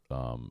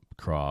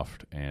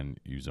 Kroft, and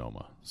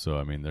Uzomah. So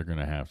I mean, they're going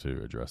to have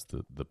to address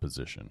the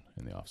position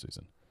in the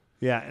offseason.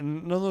 Yeah,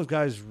 and none of those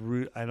guys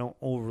I don't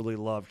overly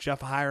love.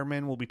 Jeff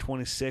Hireman will be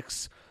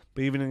 26,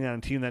 but even on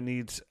a team that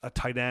needs a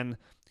tight end,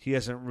 he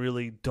hasn't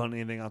really done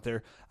anything out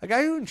there. A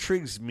guy who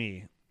intrigues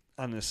me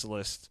on this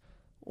list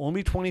will only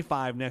be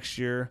 25 next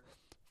year.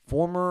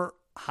 Former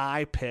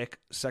high pick,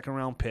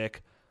 second-round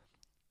pick.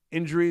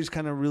 Injuries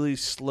kind of really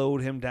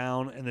slowed him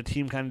down, and the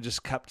team kind of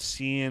just kept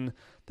seeing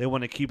they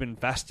want to keep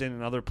investing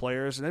in other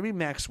players. And that'd be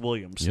Max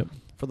Williams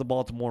for the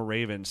Baltimore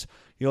Ravens.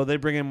 You know, they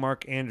bring in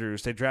Mark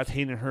Andrews. They draft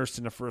Hayden Hurst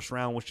in the first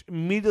round, which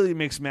immediately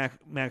makes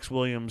Max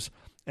Williams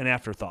an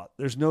afterthought.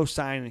 There's no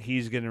sign that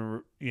he's going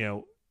to,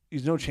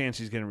 there's no chance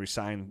he's going to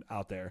resign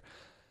out there.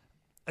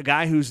 A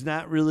guy who's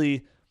not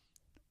really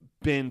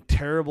been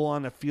terrible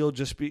on the field,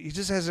 he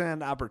just hasn't had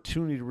an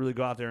opportunity to really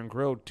go out there and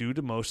grow due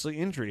to mostly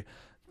injury.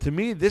 To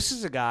me, this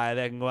is a guy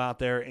that can go out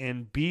there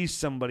and be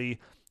somebody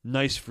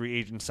nice free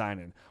agent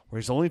signing, where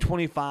he's only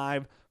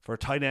 25 for a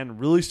tight end,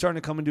 really starting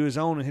to come into his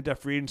own and hit that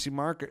free agency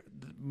market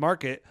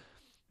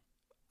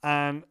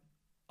on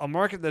a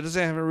market that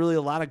doesn't have really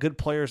a lot of good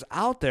players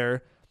out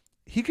there.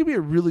 He could be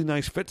a really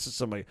nice fit to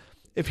somebody.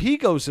 If he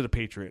goes to the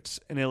Patriots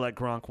and they let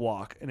Gronk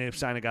walk and they've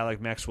signed a guy like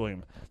Max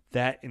Williams,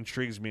 that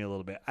intrigues me a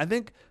little bit. I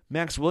think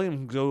Max Williams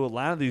can go to a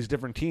lot of these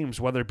different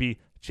teams, whether it be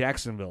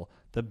Jacksonville,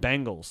 the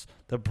Bengals,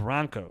 the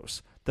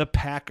Broncos, the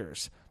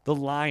Packers, the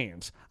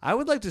Lions. I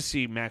would like to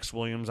see Max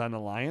Williams on the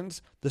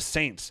Lions, the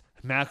Saints.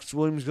 Max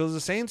Williams goes to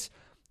the Saints.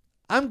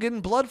 I'm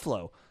getting blood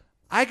flow.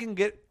 I can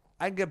get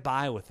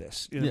by with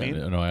this. You know what I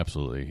mean? No,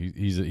 absolutely.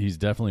 He's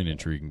definitely an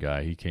intriguing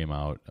guy. He came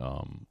out.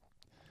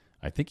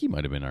 I think he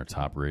might have been our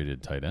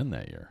top-rated tight end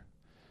that year.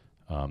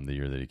 The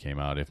year that he came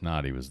out. If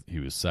not, he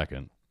was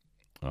second.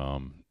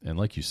 And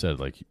like you said,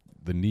 like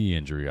the knee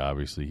injury,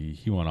 obviously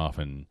he went off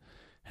and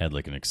had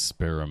like an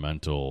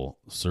experimental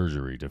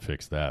surgery to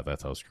fix that.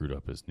 That's how screwed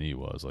up his knee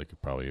was. Like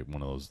probably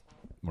one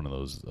of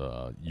those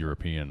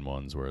European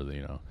ones where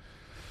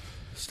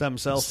stem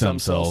cells,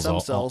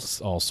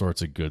 all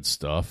sorts of good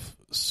stuff.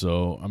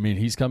 So I mean,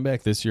 he's come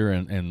back this year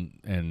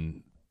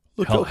and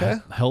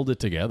held it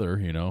together.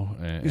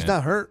 And he's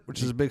not hurt,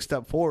 which is a big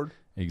step forward.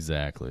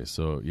 Exactly.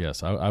 So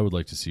yes, I would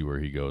like to see where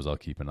he goes. I'll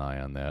keep an eye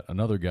on that.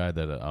 Another guy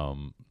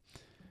that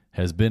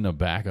has been a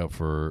backup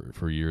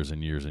for years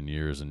and years and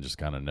years and just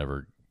kind of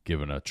never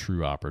given a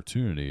true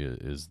opportunity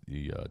is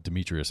the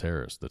Demetrius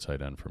Harris, the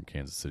tight end from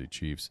Kansas City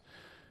Chiefs.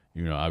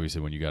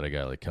 Obviously when you got a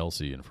guy like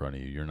Kelsey in front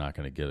of you, you're not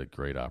going to get a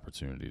great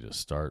opportunity to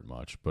start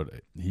much,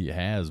 but he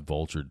has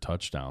vultured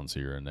touchdowns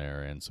here and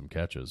there and some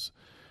catches.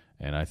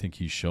 And I think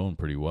he's shown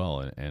pretty well.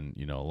 And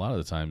a lot of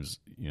the times,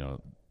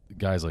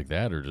 guys like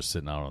that are just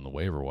sitting out on the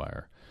waiver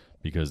wire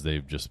because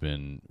they've just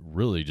been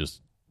really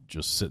just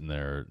sitting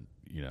there,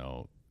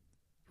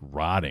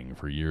 rotting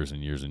for years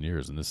and years and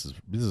years. And this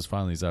is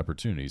finally his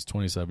opportunity. He's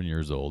 27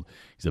 years old.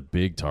 He's a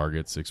big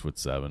target,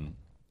 6'7".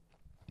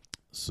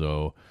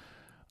 So,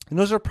 and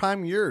those are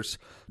prime years.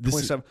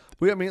 27.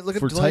 Look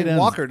at Delane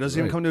Walker. Doesn't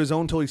even come to his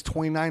own until he's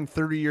 29,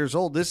 30 years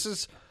old. This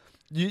is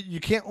you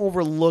can't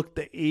overlook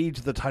the age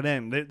of the tight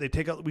end. They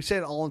take out. We say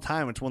it all the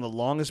time. It's one of the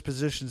longest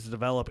positions to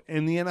develop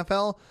in the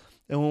NFL.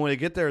 And when they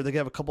get there, they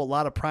have a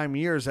lot of prime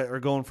years that are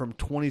going from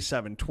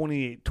 27,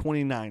 28,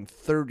 29,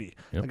 30.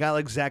 Yep. A guy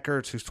like Zach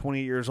Ertz, who's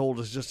 28 years old,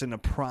 is just in the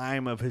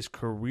prime of his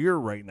career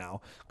right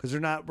now because they're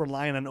not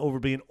relying on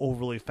being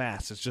overly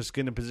fast. It's just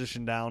getting a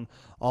position down,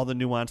 all the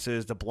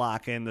nuances, the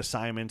blocking, the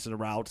assignments, and the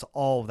routes,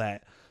 all of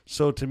that.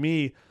 So to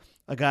me,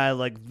 a guy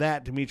like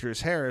that,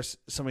 Demetrius Harris,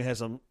 somebody has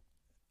some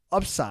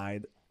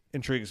upside,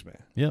 intrigues me.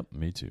 Yep,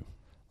 me too.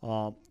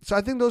 So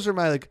I think those are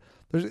my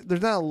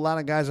There's not a lot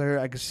of guys out here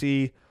I could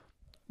see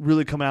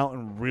really come out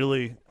and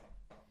really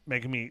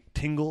making me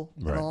tingle,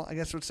 right. All, I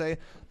guess I would say.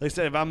 Like I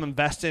said, if I'm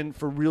investing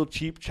for real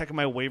cheap, checking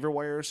my waiver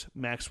wires,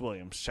 Max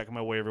Williams, checking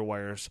my waiver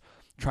wires,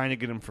 trying to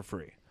get him for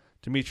free.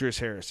 Demetrius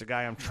Harris, a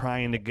guy I'm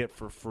trying to get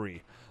for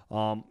free.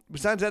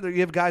 Besides that, you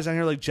have guys on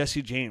here like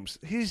Jesse James.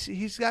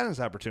 He's got his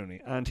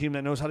opportunity on a team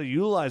that knows how to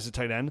utilize the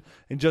tight end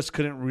and just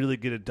couldn't really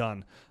get it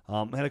done.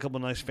 Had a couple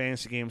of nice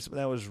fantasy games, but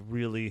that was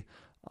really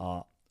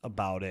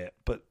about it.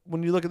 But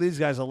when you look at these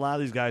guys, a lot of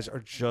these guys are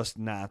just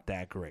not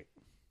that great.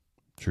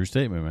 True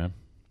statement,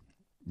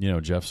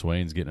 man. Jeff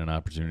Swain's getting an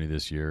opportunity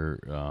this year.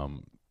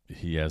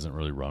 he hasn't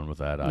really run with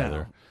that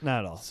either. No, not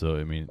at all. So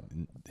I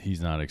mean,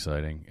 he's not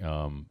exciting.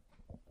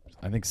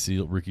 I think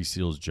Ricky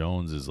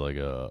Seals-Jones is like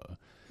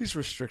he's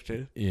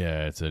restricted.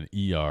 Yeah, it's an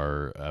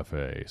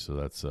ERFA, so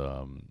that's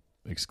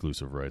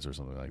exclusive rights or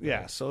something like that.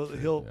 Yeah, so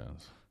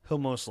he'll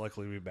most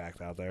likely be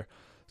back out there.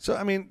 So,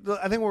 I mean,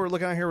 I think what we're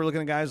looking at here, we're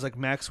looking at guys like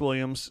Max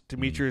Williams,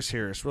 Demetrius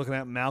Harris. We're looking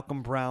at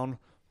Malcolm Brown,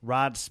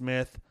 Rod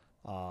Smith,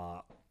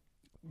 TJ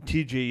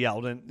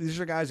Yeldon. These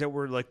are guys that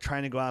we're like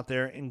trying to go out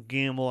there and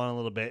gamble on a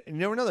little bit. And you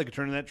never know, they could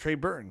turn into that Trey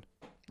Burton.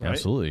 Right?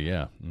 Absolutely,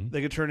 yeah. Mm-hmm.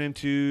 They could turn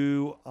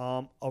into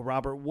a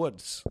Robert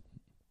Woods.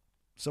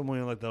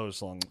 Somewhere like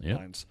those long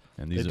lines.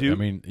 And these I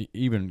mean,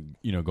 even,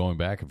 going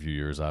back a few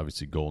years,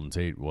 obviously Golden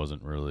Tate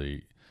wasn't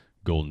really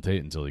Golden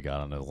Tate until he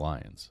got onto the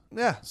Lions.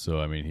 Yeah. So,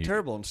 I mean,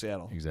 terrible in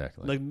Seattle.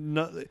 Exactly.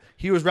 Like,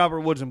 he was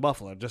Robert Woods in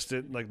Buffalo. Just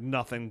did, like,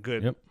 nothing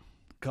good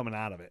coming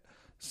out of it.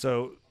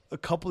 So, a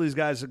couple of these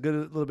guys, a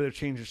little bit of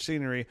change of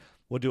scenery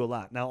will do a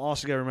lot. Now,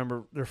 also got to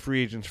remember, they're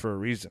free agents for a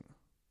reason.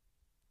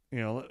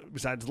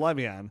 Besides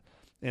Le'Veon.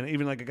 And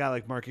even like a guy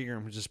like Mark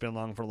Ingram, who's just been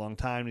along for a long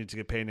time, needs to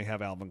get paid, and they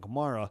have Alvin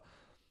Kamara.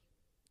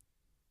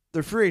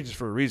 They're free agents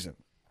for a reason.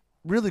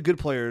 Really good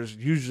players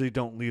usually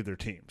don't leave their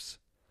teams.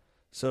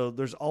 So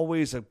there's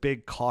always a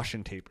big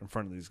caution tape in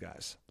front of these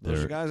guys.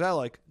 Those are guys I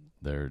like.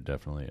 There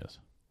definitely is.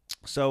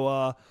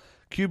 So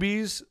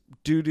QBs,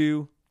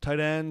 doo-doo. Tight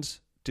ends,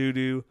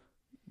 doo-doo.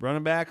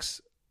 Running backs,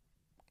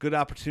 good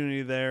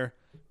opportunity there.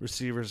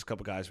 Receivers, a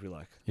couple guys we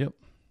like. Yep.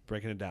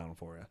 Breaking it down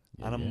for you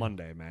on a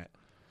Monday, Matt.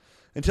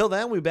 Until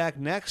then, we'll be back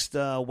next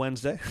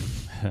Wednesday,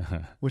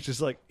 which is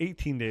like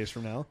 18 days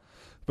from now.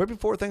 Right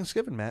before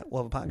Thanksgiving, Matt,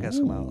 we'll have a podcast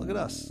come out. Look at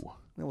us.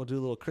 And we'll do a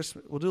little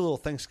Christmas. We'll do a little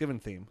Thanksgiving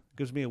theme. It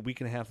gives me a week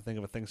and a half to think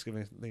of a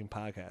Thanksgiving theme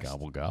podcast.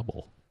 Gobble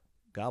gobble.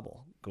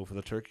 Gobble. Go for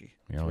the turkey.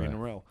 Yeah, 3 in a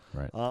row.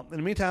 Right. In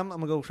the meantime,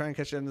 I'm gonna go try and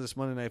catch the end of this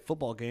Monday Night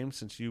Football game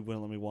since you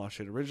wouldn't let me watch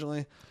it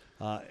originally.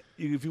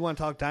 If you want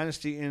to talk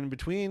Dynasty in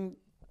between,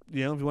 if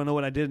you want to know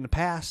what I did in the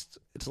past,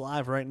 it's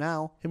live right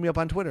now. Hit me up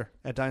on Twitter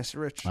at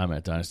DynastyRich. I'm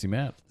at Dynasty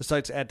Matt. The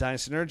site's at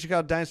Dynasty Nerds. Check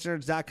out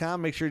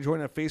DynastyNerds.com. Make sure you join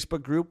our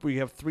Facebook group where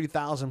you have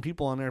 3,000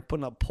 people on there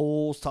putting up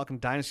polls, talking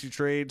Dynasty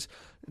trades.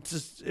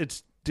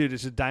 It's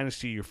a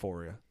Dynasty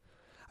euphoria.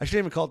 I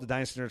shouldn't even call it the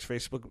Dynasty Nerds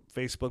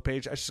Facebook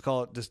page. I should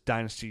call it just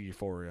Dynasty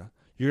euphoria.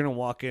 You're going to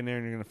walk in there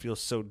and you're going to feel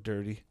so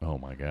dirty. Oh,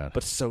 my God.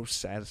 But so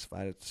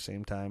satisfied at the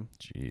same time.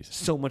 Jeez.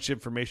 So much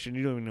information.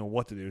 You don't even know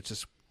what to do. It's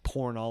just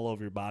pouring all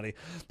over your body.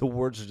 The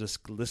words are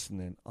just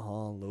glistening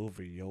all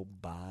over your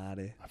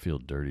body. I feel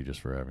dirty just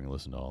for having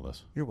listened to all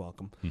this. You're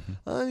welcome.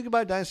 Mm-hmm. You can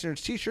buy a Dynasty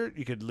Nerds t-shirt.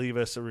 You could leave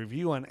us a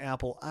review on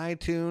Apple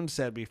iTunes.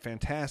 That'd be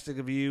fantastic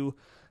of you.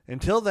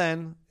 Until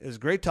then, it was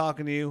great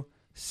talking to you.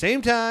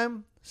 Same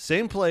time,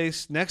 same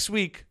place, next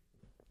week.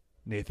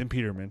 Nathan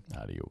Peterman.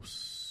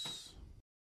 Adios.